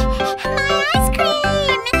 My ice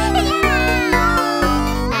cream.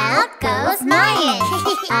 Out goes Mayan.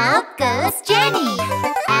 Out goes Jenny.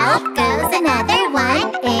 Out goes another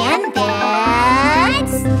one, and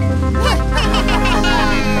that's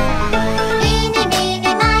Eeny,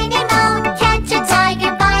 meeny, miny, mo, catch a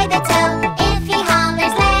tiger by the toe. If he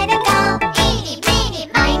hollers, let him go. Eeny, meeny,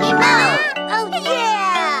 miny, mo. Oh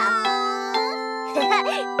yeah!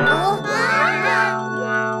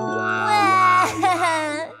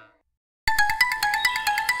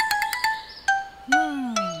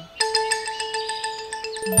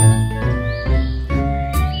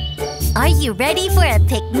 Are you ready for a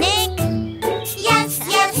picnic? Yes,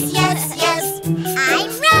 yes, yes, yes.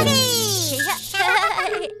 I'm ready.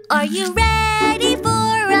 Are you ready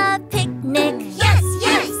for a picnic? Yes,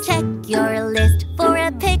 yes. Check your list for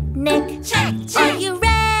a picnic. Check, Are check. you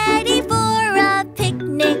ready for a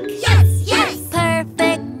picnic? Yes, yes.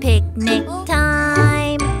 Perfect picnic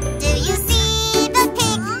time. Do you see the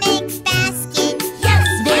picnic basket? Yes,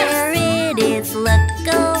 There it is,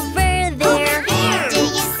 look over there. Do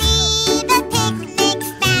you see the picnic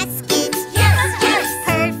basket? Yes, yes.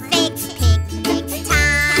 Perfect picnic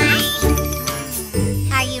time.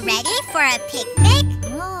 Are you ready for a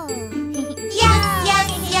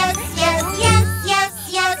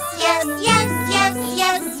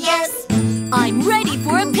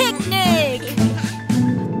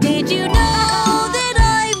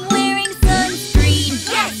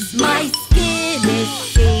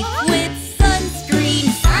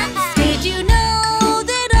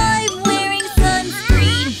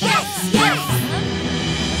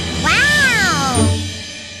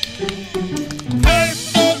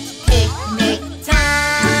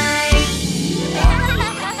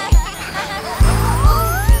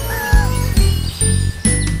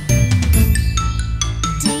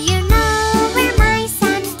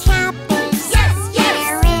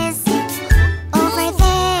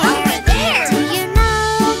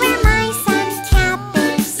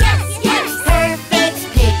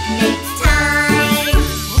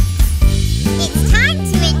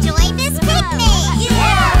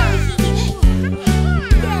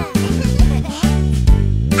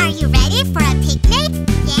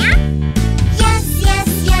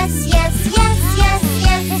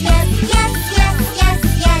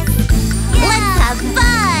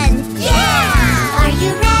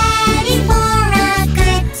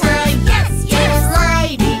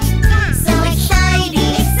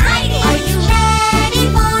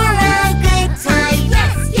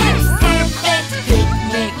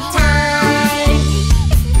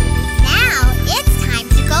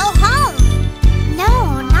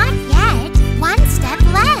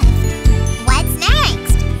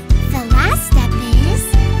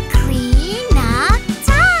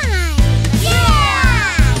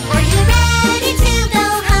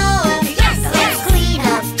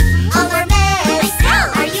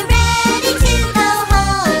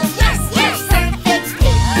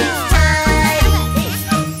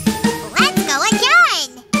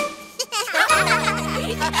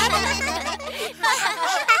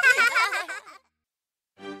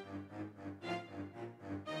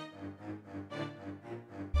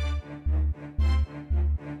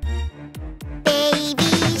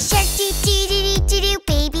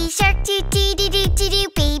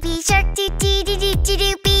baby shark,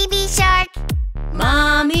 baby shark.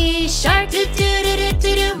 Mommy shark, do do do do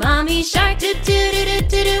do do. Mommy shark, do do do do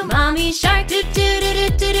do do. Mommy shark, do do do do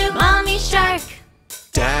do do. Mommy shark.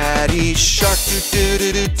 Daddy shark, do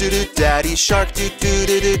do do do do. Daddy shark, do do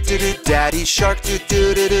do do do do. Daddy shark, do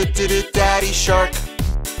do do do do do. Daddy shark.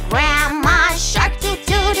 Grandma shark, do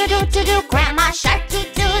do do do do do. Grandma shark, do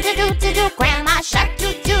do do do do do. Grandma shark,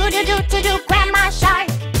 do do do do do do. Grandma shark.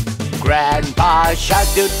 Grandpa shark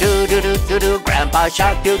do do do do do do. Grandpa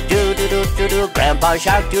shark do do do do do do. Grandpa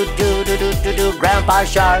shark do do do do do do. Grandpa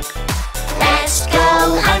shark. Let's go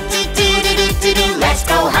hunt, do do do do do do. Let's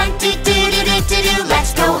go hunt, do do do do do do.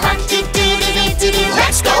 Let's go hunt, do do do do do do.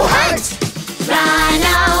 Let's go hunt. Run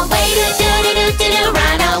away, do do do do do do.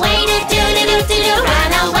 Run away, do do do do do do.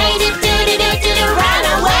 Run away, do do do do do do. Run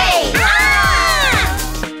away.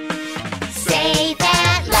 Safe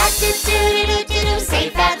at last, do do do do do do.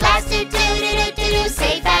 Safe at last, do do do do do do.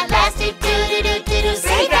 Safe at last, do do do do do do.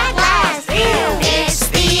 Safe at last. It's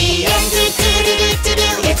the end, do do do do do do.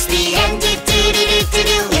 It's the end, do do do do do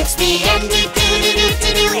do. It's the end, do do do do do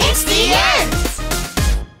do. It's the end.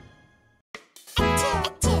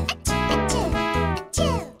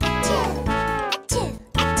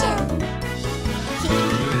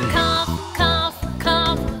 Cough, cough,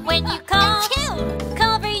 cough. When you cough,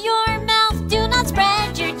 cover your mouth. Do not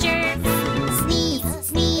spread your germs. Sneeze,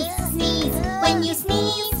 sneeze, sneeze. When you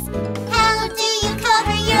sneeze, how do you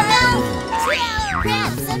cover your mouth?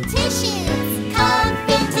 Grab some tissues. Cough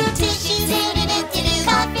into tissues.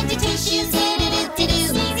 Cough into tissues.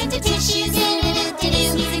 Sneeze into tissues.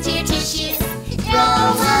 Sneeze into your tissues. Throw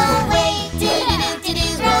away.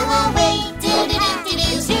 Throw away.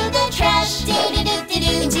 Into the trash.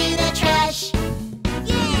 Into the trash.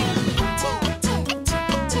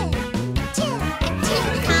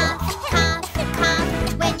 Cough, cough, cough.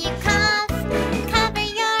 When you cough, cover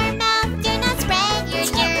your mouth. Do not spread your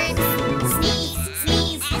germs. Sneeze,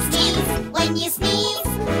 sneeze, sneeze. When you sneeze,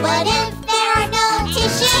 what if there are no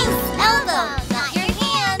tissues? Elbow, not your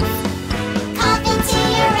hands. Cough into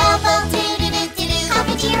your elbow. Cough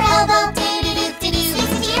into your elbow. Sneeze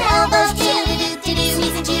into your elbow.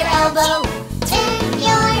 Sneeze into your elbow. Turn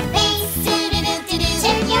your face.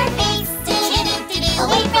 Turn your face.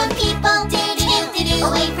 Away from people.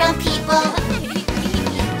 Away from people.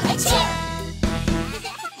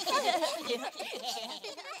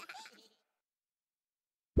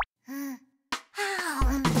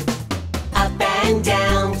 Up and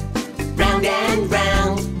down, round and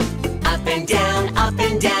round. Up and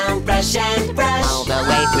down, brush and brush. All the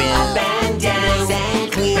way through. Up and down, nice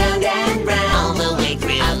and clean. Round and round. All the way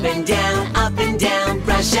through. Up and down,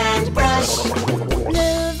 brush and brush.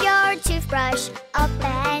 Move your toothbrush up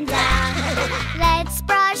and down. Let's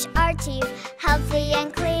brush our teeth healthy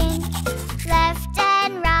and clean. Left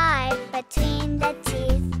and right between the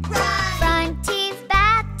teeth. Front teeth,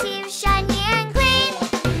 back teeth, shiny and clean.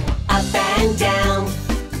 Up and down,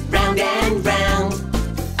 round and round.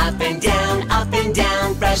 Up and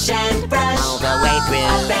down, brush and brush. All the way through.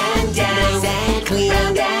 Up and down, nice and clean.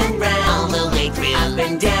 Round and round. All the way through. Up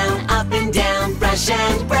and down, brush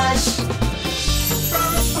and brush.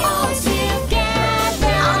 All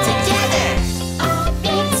together. All together.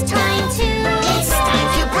 It's time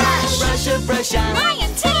to brush. Brush up.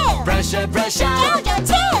 Lion tail. Brush up. Jojo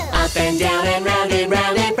tail. Up and down and round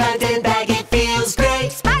and front and back. It feels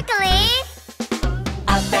great. Sparkly.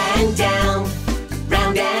 Up and down,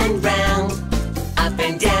 round and round. Up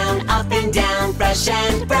and down, brush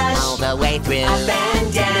and brush. All the way through. Up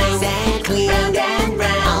and down, nice and clean. Round and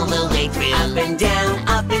round. All the way through. Up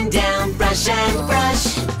and down, brush and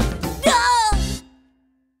brush.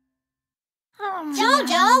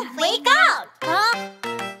 Jojo, wake up!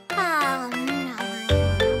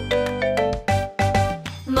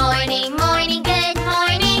 Morning, morning, good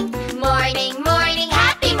morning. Morning, morning,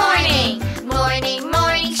 happy morning. Morning,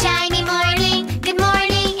 morning, shiny morning. Good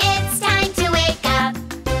morning, it's time to wake up.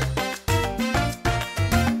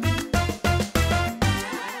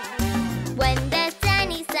 When the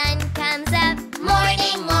sunny sun comes up,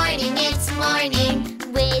 morning, morning, it's morning.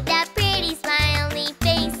 With a pretty smiley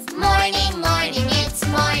face, morning, morning, it's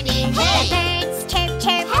morning. Hey! The birds chirp,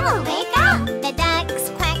 chirp, hello, wake up. The ducks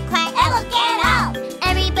quack, quack, hello, get up.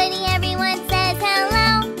 Everybody, everyone says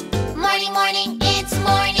hello. Morning, morning, it's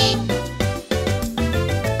morning.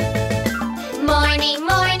 Morning,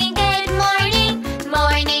 morning, good morning.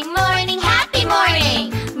 Morning, morning, happy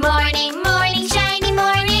morning. Morning, morning, shiny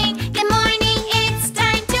morning. Good morning, it's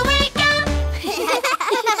time to wake up.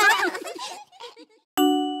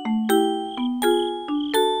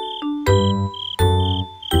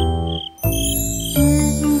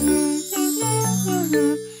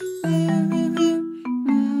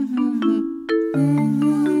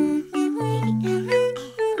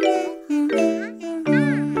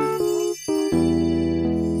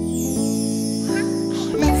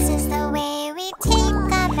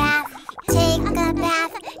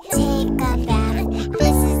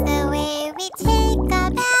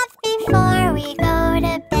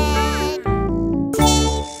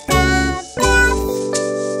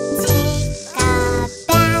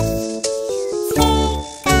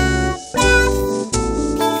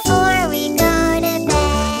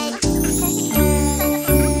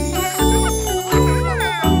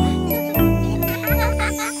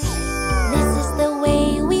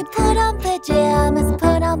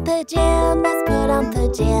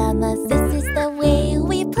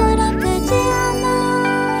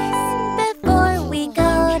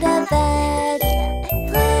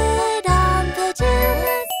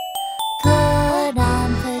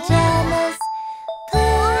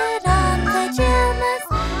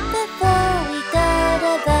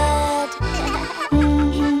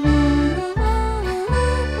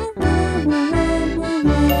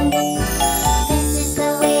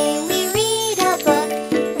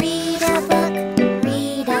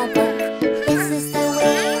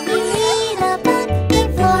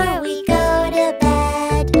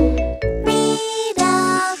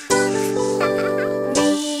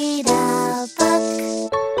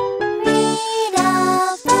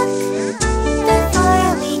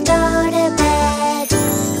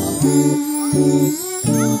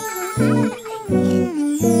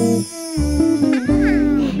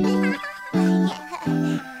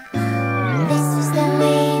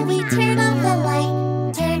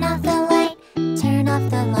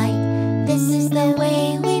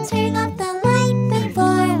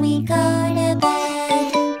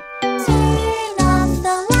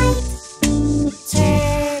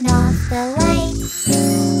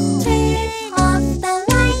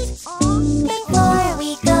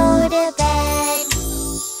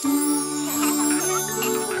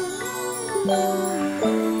 This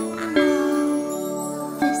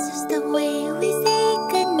is the way we say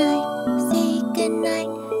goodnight. Say goodnight.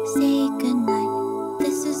 Say goodnight.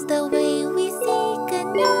 This is the way we say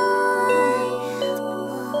goodnight.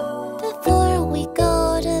 Before we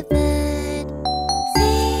go to bed,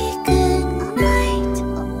 say goodnight.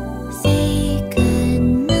 Say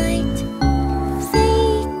goodnight.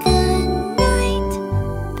 Say goodnight.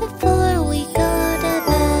 Before we go to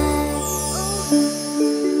bed.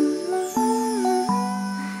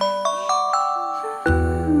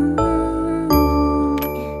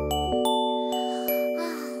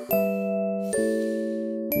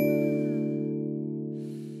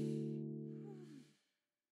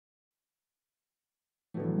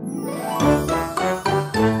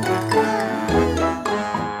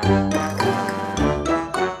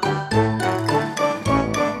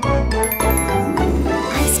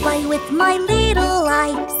 I spy with my little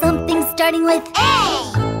eye something starting with A.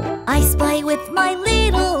 I spy with my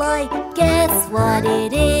little eye. Guess what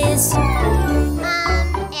it is? An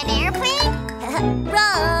airplane?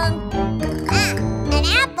 Wrong. An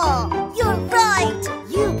apple. You're right.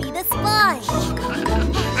 You be the spy.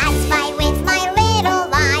 I spy with my little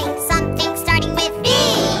eye something starting with B.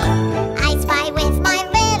 I spy with my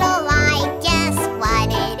little eye. Guess what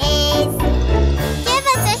it is? Give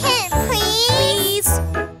us a hint, please.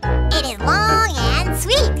 It is long and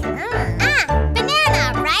sweet. Banana,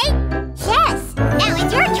 right? Yes. Now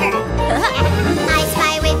it's your turn. I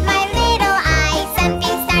spy with my little eye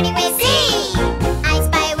something starting with C. I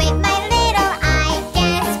spy with my little eye.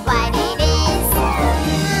 Guess what it is?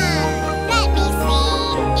 Let me see.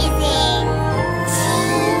 Is it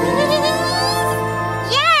cheese?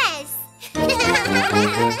 Yes.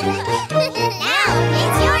 Now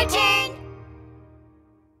it's your turn.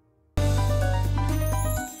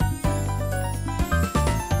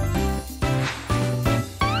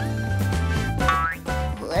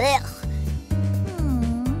 Ugh.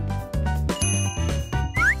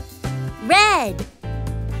 Red.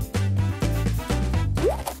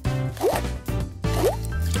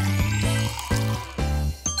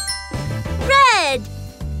 Red.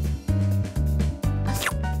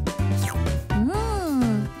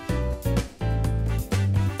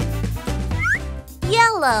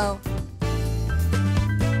 Yellow.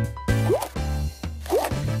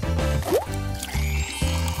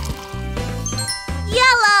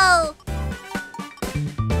 Yellow.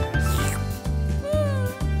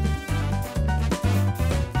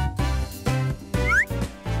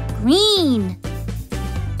 Green.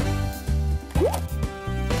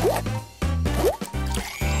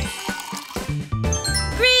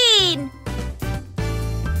 Green.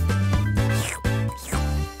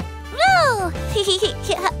 Woo!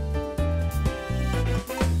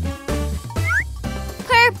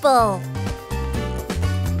 Purple.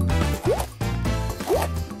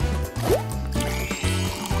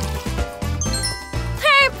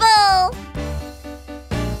 Purple.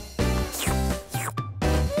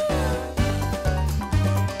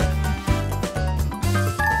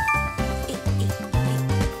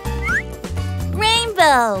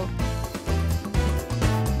 Rainbow.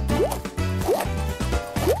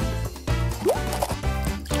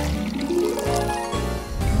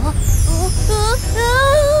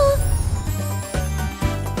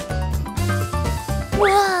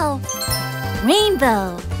 Wow!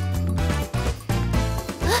 Rainbow.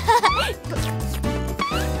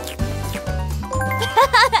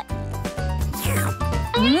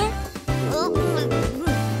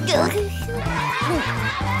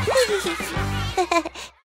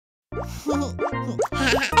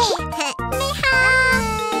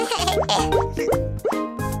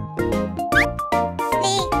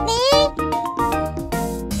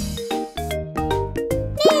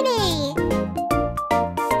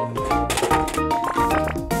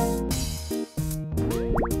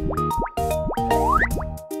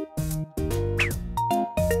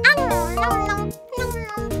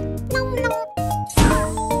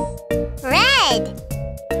 Red.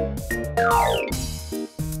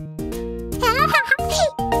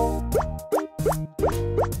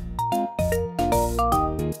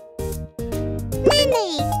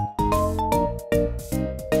 Lily.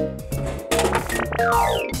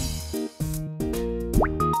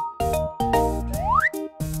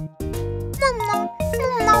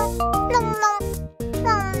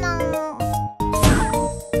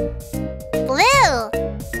 Blue.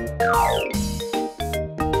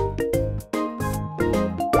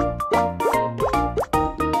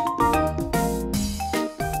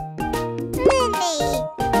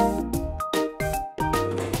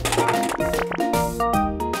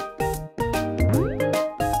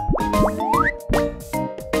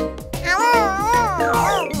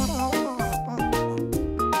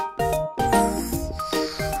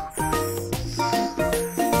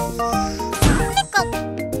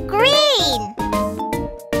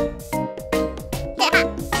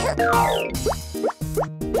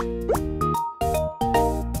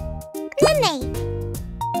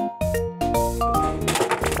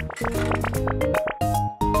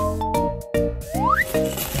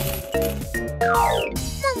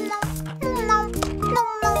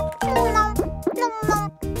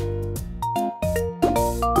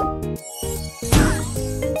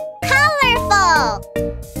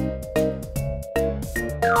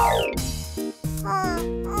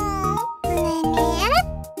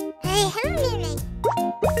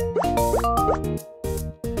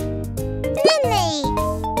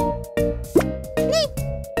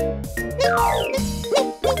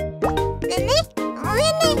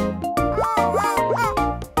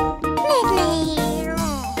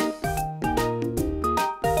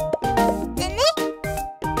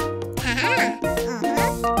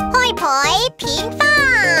 Hoi poi, Pinkfong!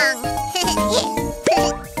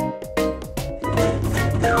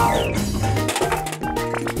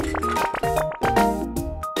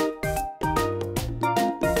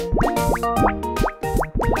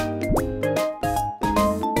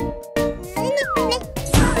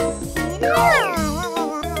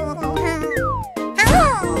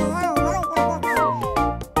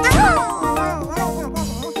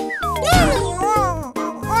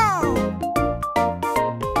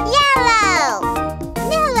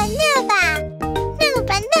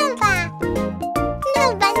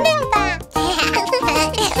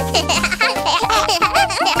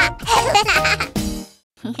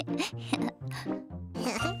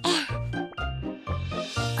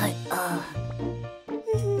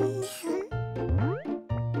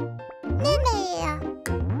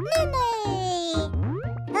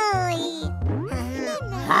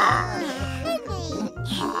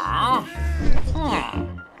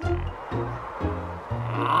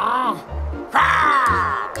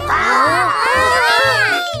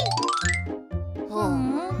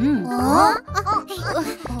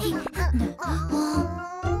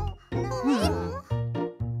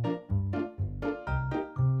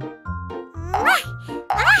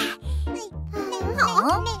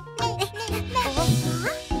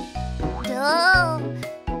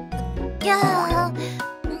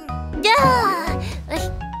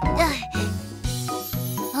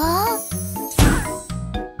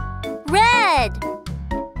 Red!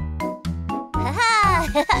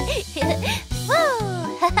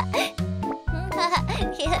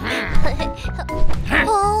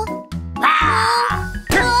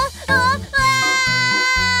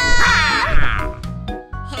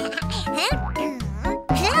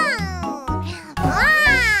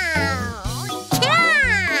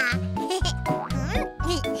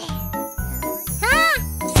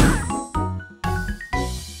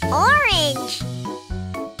 Orange!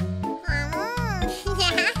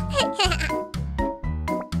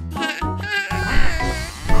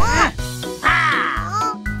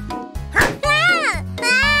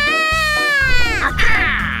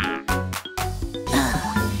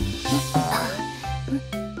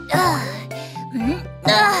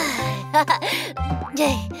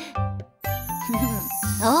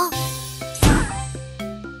 Oh?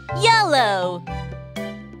 Yellow!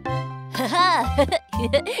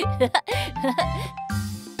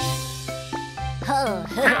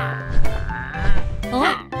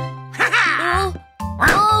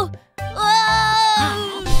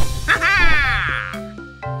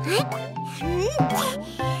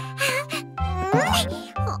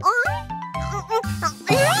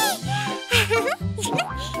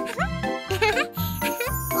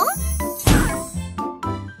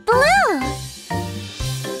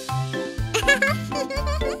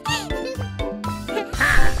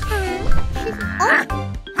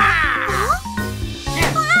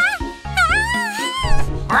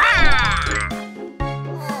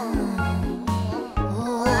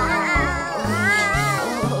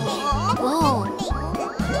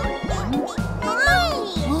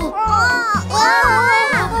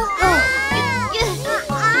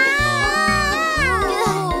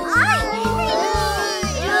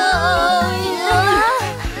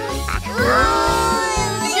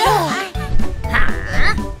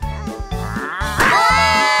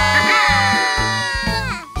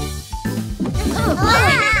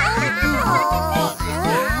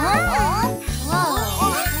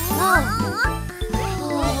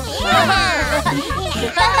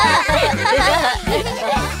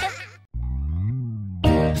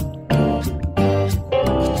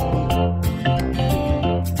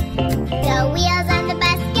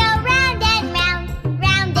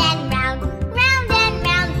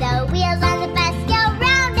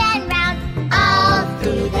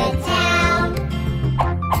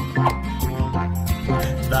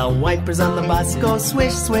 Wipers on the bus go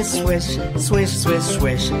swish, swish, swish, swish, swish,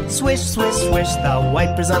 swish, swish, swish, swish. The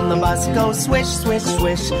wipers on the bus go swish, swish,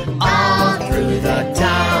 swish, all through the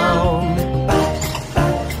town.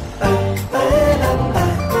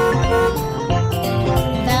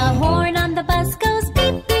 The horn on the bus goes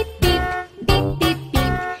beep, beep, beep, beep, beep,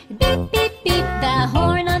 beep, beep, beep, beep. The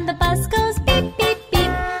horn on the bus goes beep, beep,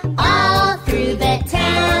 beep, all through the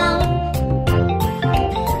town.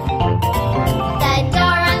 The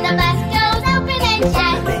door on the bus goes open and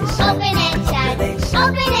shut, open and shut,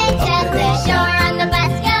 open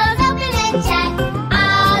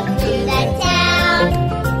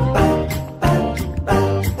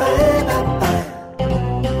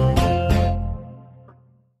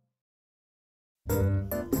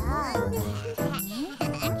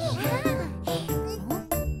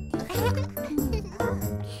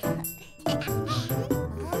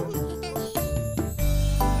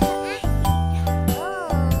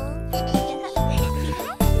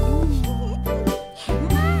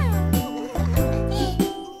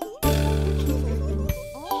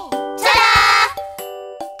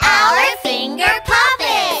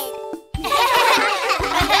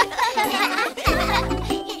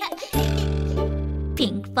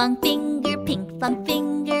finger, Pinkfong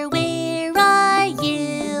finger, where are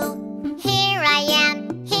you? Here I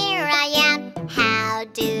am, how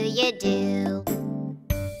do you do?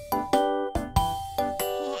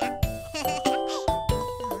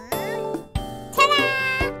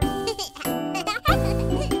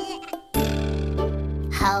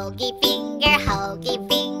 Hogi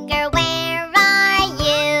finger, where are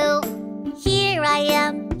you? Here I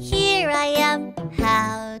am,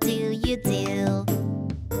 how do you do?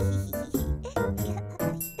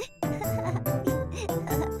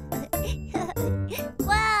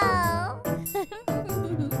 Wow!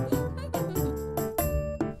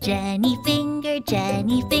 Jenny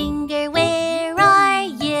finger, where are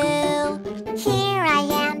you? Here I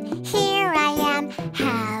am,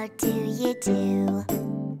 how do you do?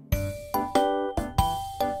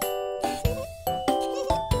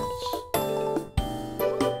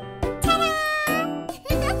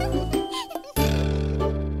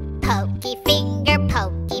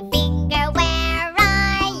 Pokey finger, where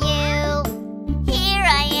are you? Here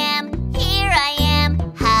I am,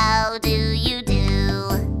 how do you do?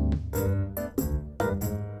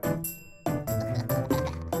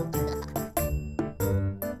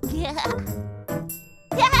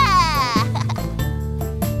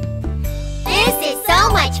 This is so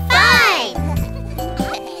much fun!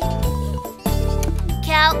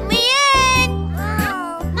 Count me in!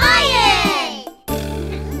 Mayan!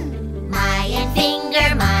 Mayan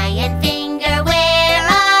finger, where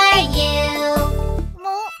are you?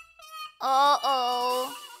 Uh-oh.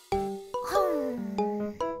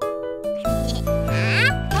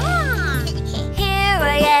 Here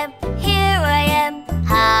I am,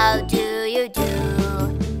 how do you do?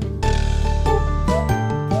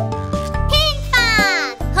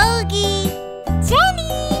 Pinkfong! Hogi,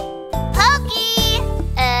 Jenny! Hogi,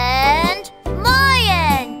 and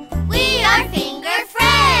Mayan. We are finger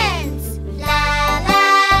friends. La la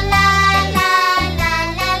la la la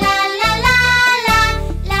la la la la la la la la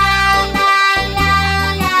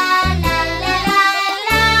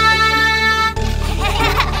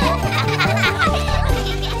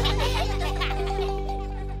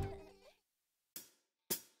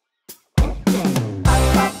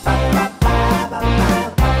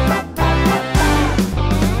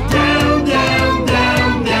Down, down,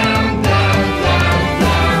 down, down,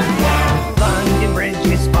 down. London Bridge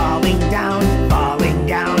is falling down, falling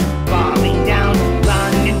down, falling down.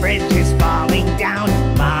 London Bridge is falling down,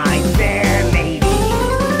 my fair lady.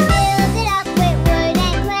 Build it up with wood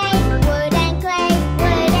and clay, wood and clay,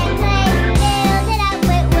 wood and clay. Build it up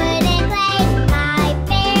with wood and clay, my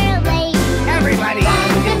fair lady. Everybody,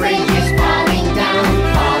 London Bridge is falling down,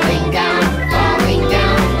 falling down, falling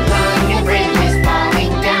down. London Bridge is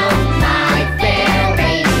falling down, my fair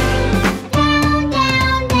lady. Down,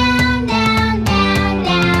 down, down, down, down,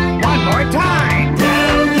 down. One more time.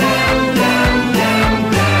 Down, down, down, down,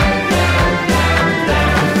 down, down,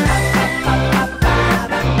 down.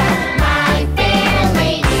 My fair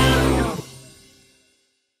lady.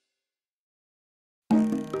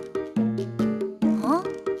 Huh?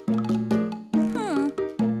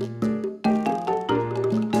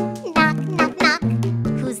 Knock, knock, knock.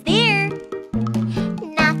 Who's there?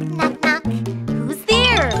 Knock, knock, knock. Who's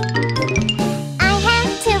there? I have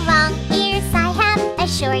 2 long ears, I have a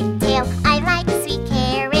short tail. I like sweet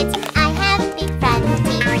carrots, I have big front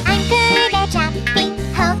teeth. I'm good at jumping,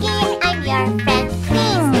 Hogi, I'm your friend.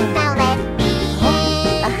 Please, now let me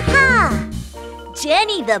in. Aha!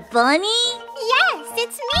 Jenny the bunny? Yes,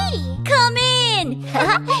 it's me. Come in!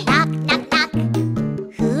 Knock, knock, knock.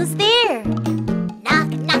 Who's there? Knock,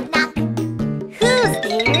 knock, knock. Who's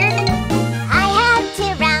there? I have 2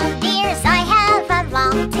 round ears, I have a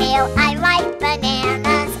long tail. I like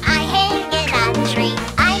bananas, I hang in a tree.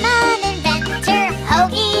 I'm an inventor,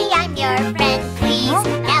 Hogi, I'm your friend. Please,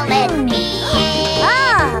 now let me in.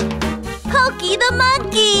 Ah! Pokey the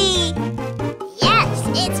monkey! Yes,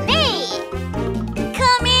 it's me.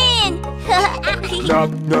 Come in!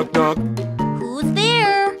 Knock, knock, knock. Who's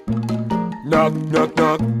there? Knock, knock,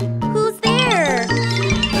 knock. Who's there?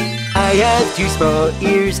 I have 2 small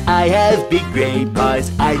ears, I have big gray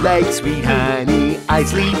paws. I like sweet honey, I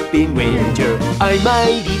sleep in winter. I'm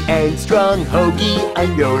mighty and strong, Hogi,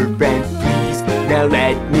 I'm your friend. Please, now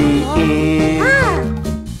let me in. Ah!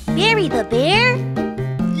 Barry the bear?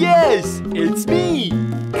 Yes, it's me.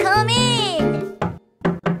 Come in!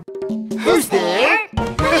 Who's there?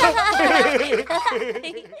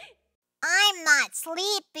 I'm not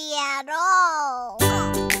sleepy at all.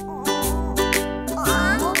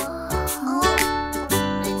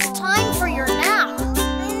 It's time for your nap.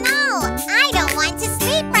 No, I don't want to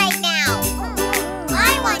sleep right now.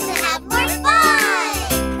 I want to have more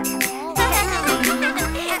fun.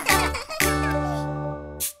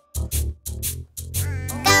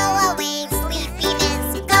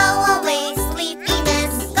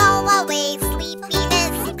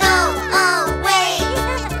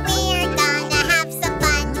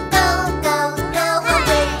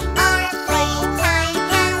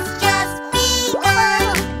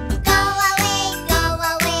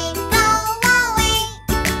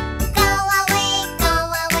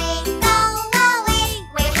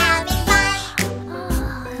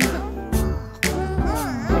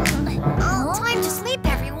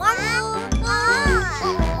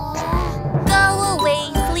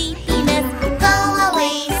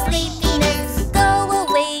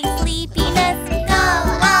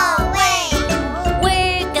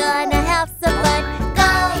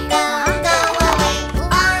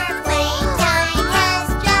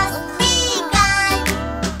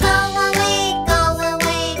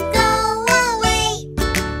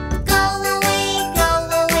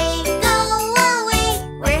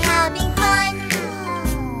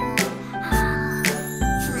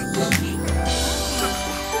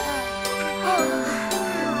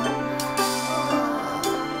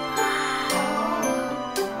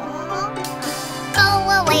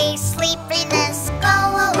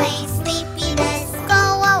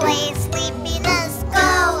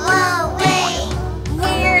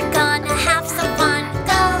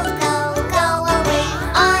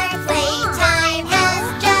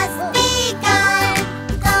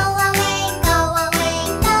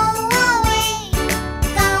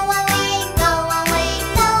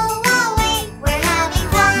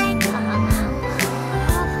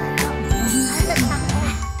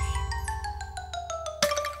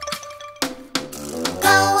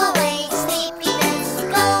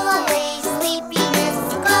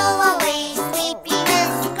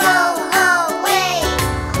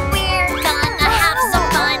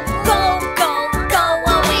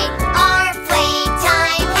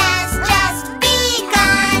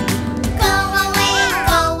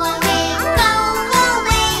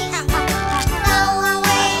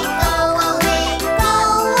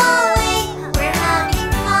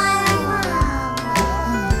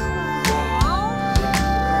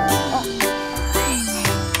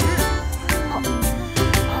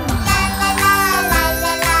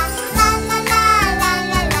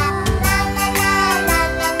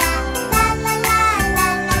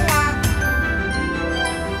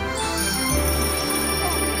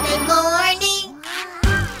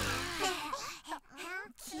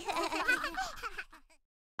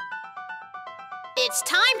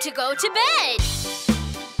 to bed.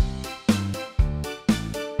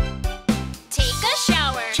 Take a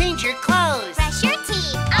shower. Change your clothes. Brush your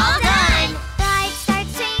teeth. All done. Lights start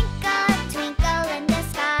twinkle, twinkle in the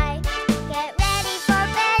sky. Get ready for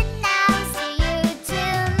bed now. See you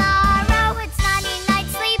tomorrow. It's nighty night,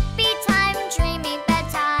 sleepy time, dreamy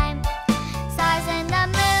bedtime. Stars and the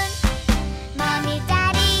moon, mommy,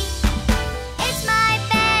 daddy. It's my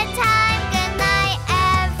bedtime. Good night,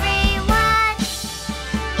 everyone.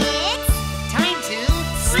 It's Time to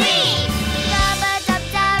sleep.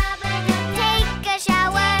 Rub-a-dub-dub, take a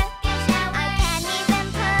shower. I can't even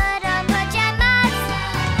put on pajamas.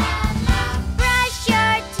 Brush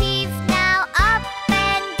your teeth now, up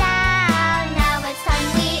and down. Now it's time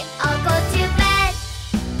we all go to bed.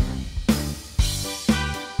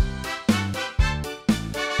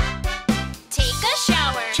 Take a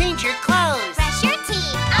shower. change your clothes. Brush your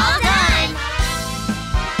teeth. All done.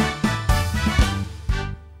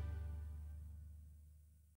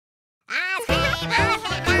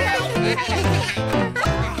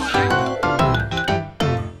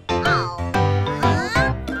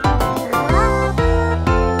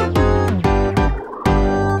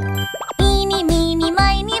 Eeny, meeny,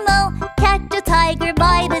 miny, mo, catch a tiger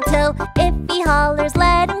by the toe. If he hollers,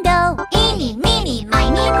 let him go. Eeny, meeny,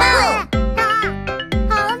 miny, mo.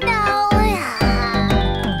 Oh no.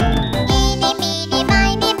 Eeny, meeny,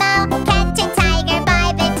 miny, mo, catch a tiger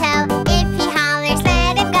by the toe. If he hollers,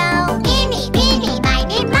 let him go. Eeny, meeny,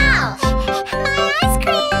 miny, mo. My ice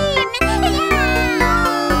cream.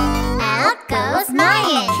 Out goes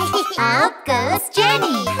Mayan. Out goes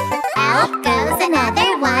Jenny. Out goes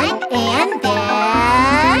another one, and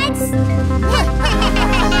that's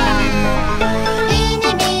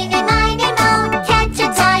Eeny, meeny, miny, mo, catch a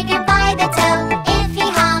tiger by the toe. If he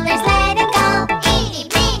hollers, let him go. Eeny,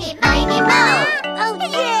 meeny, miny, mo. Oh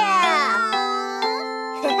yeah!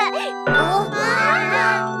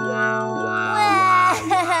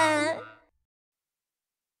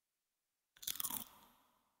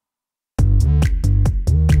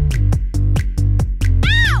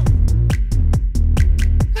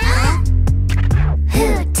 Who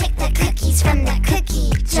took the cookies from the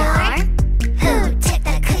cookie jar? Who took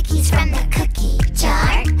the cookies from the cookie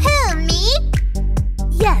jar? Who, me?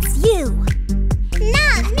 Yes, you.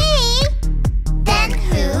 Not me. Then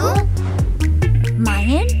who?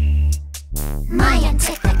 Mayan? Mayan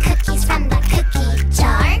took the cookies from the cookie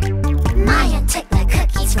jar. Mayan took the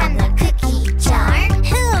cookies from the cookie jar.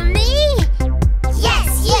 Who, me? Yes,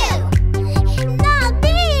 you. Not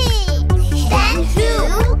me. Then who?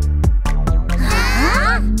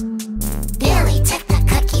 Huh? Billy took the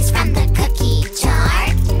cookies from the cookie jar.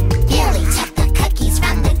 Billy took the cookies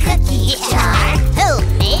from the cookie jar. Who,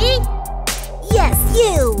 me? Yes,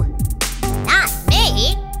 you. Not me.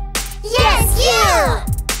 Yes, you.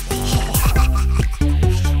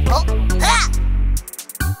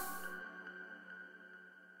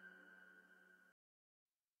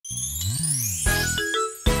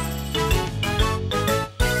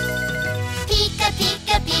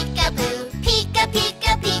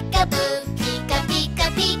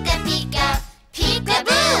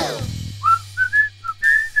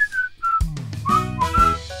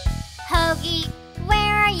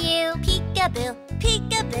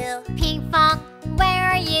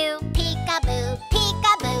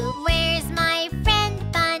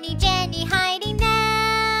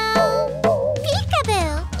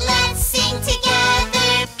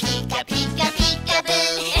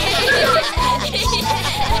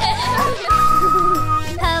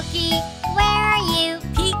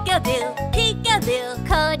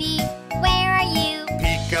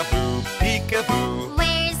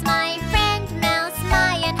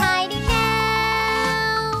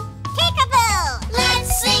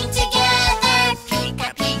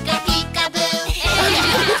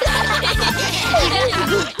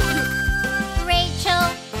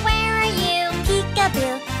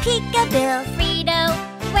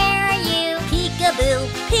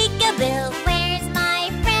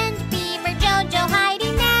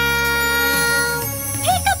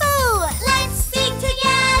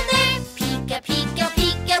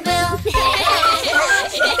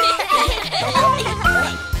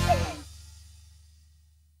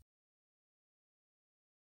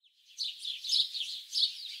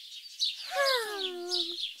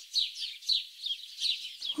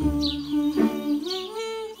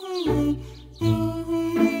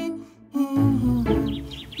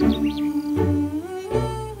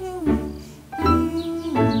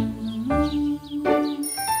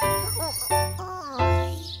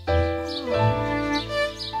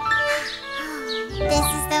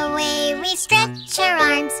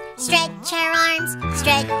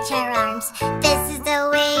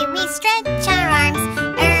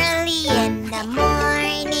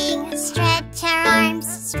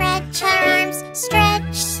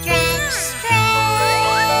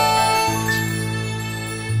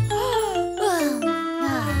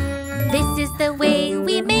 This is the way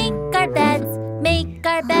we make our beds, make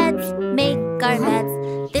our beds, make our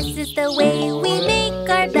beds. This is the way we make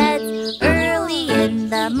our beds early in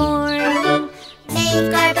the morning.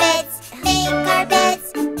 Make our beds,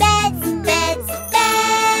 beds, beds,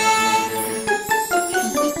 beds.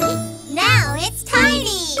 Now it's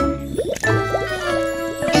tidy.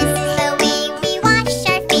 This is the way we wash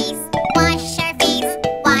our face, wash our face,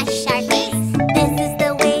 wash our face. This is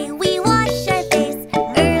the way we wash our face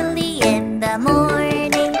early in the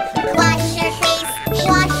morning. Wash your face,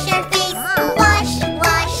 wash your face, wash,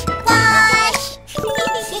 wash, wash.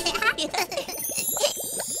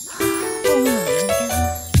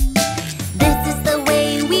 This is the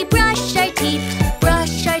way we brush our teeth,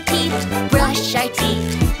 brush our teeth, brush our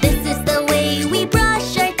teeth. This is the way we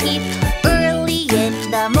brush our teeth early in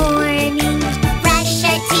the morning. Brush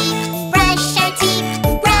your teeth, brush your teeth,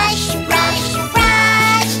 brush, brush,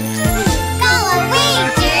 brush. Go away,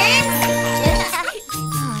 germs.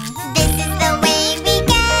 This is the way we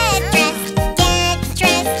get dressed, get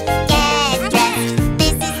dressed, get dressed.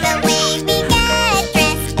 This is the way we get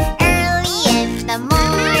dressed early in the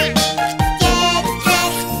morning. Get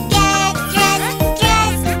dressed, dress, dress,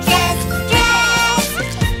 dress.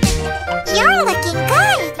 You're looking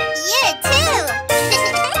good. You too.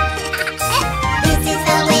 This is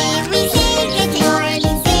the way we say good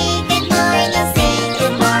morning, say good morning, say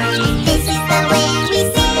good morning. This is the way we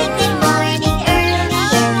say good morning early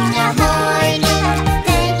in the morning.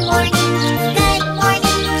 Good morning, good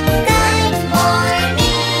morning, good morning.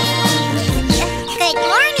 Good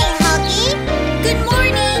morning, Hogi. Good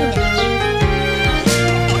morning!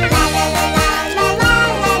 La la la la la la la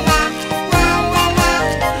la la la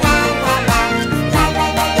la la la la la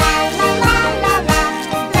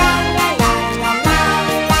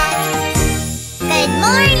Good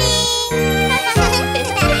morning.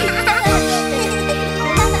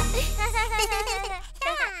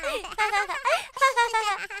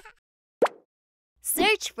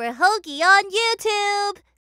 Search for Hogi on YouTube.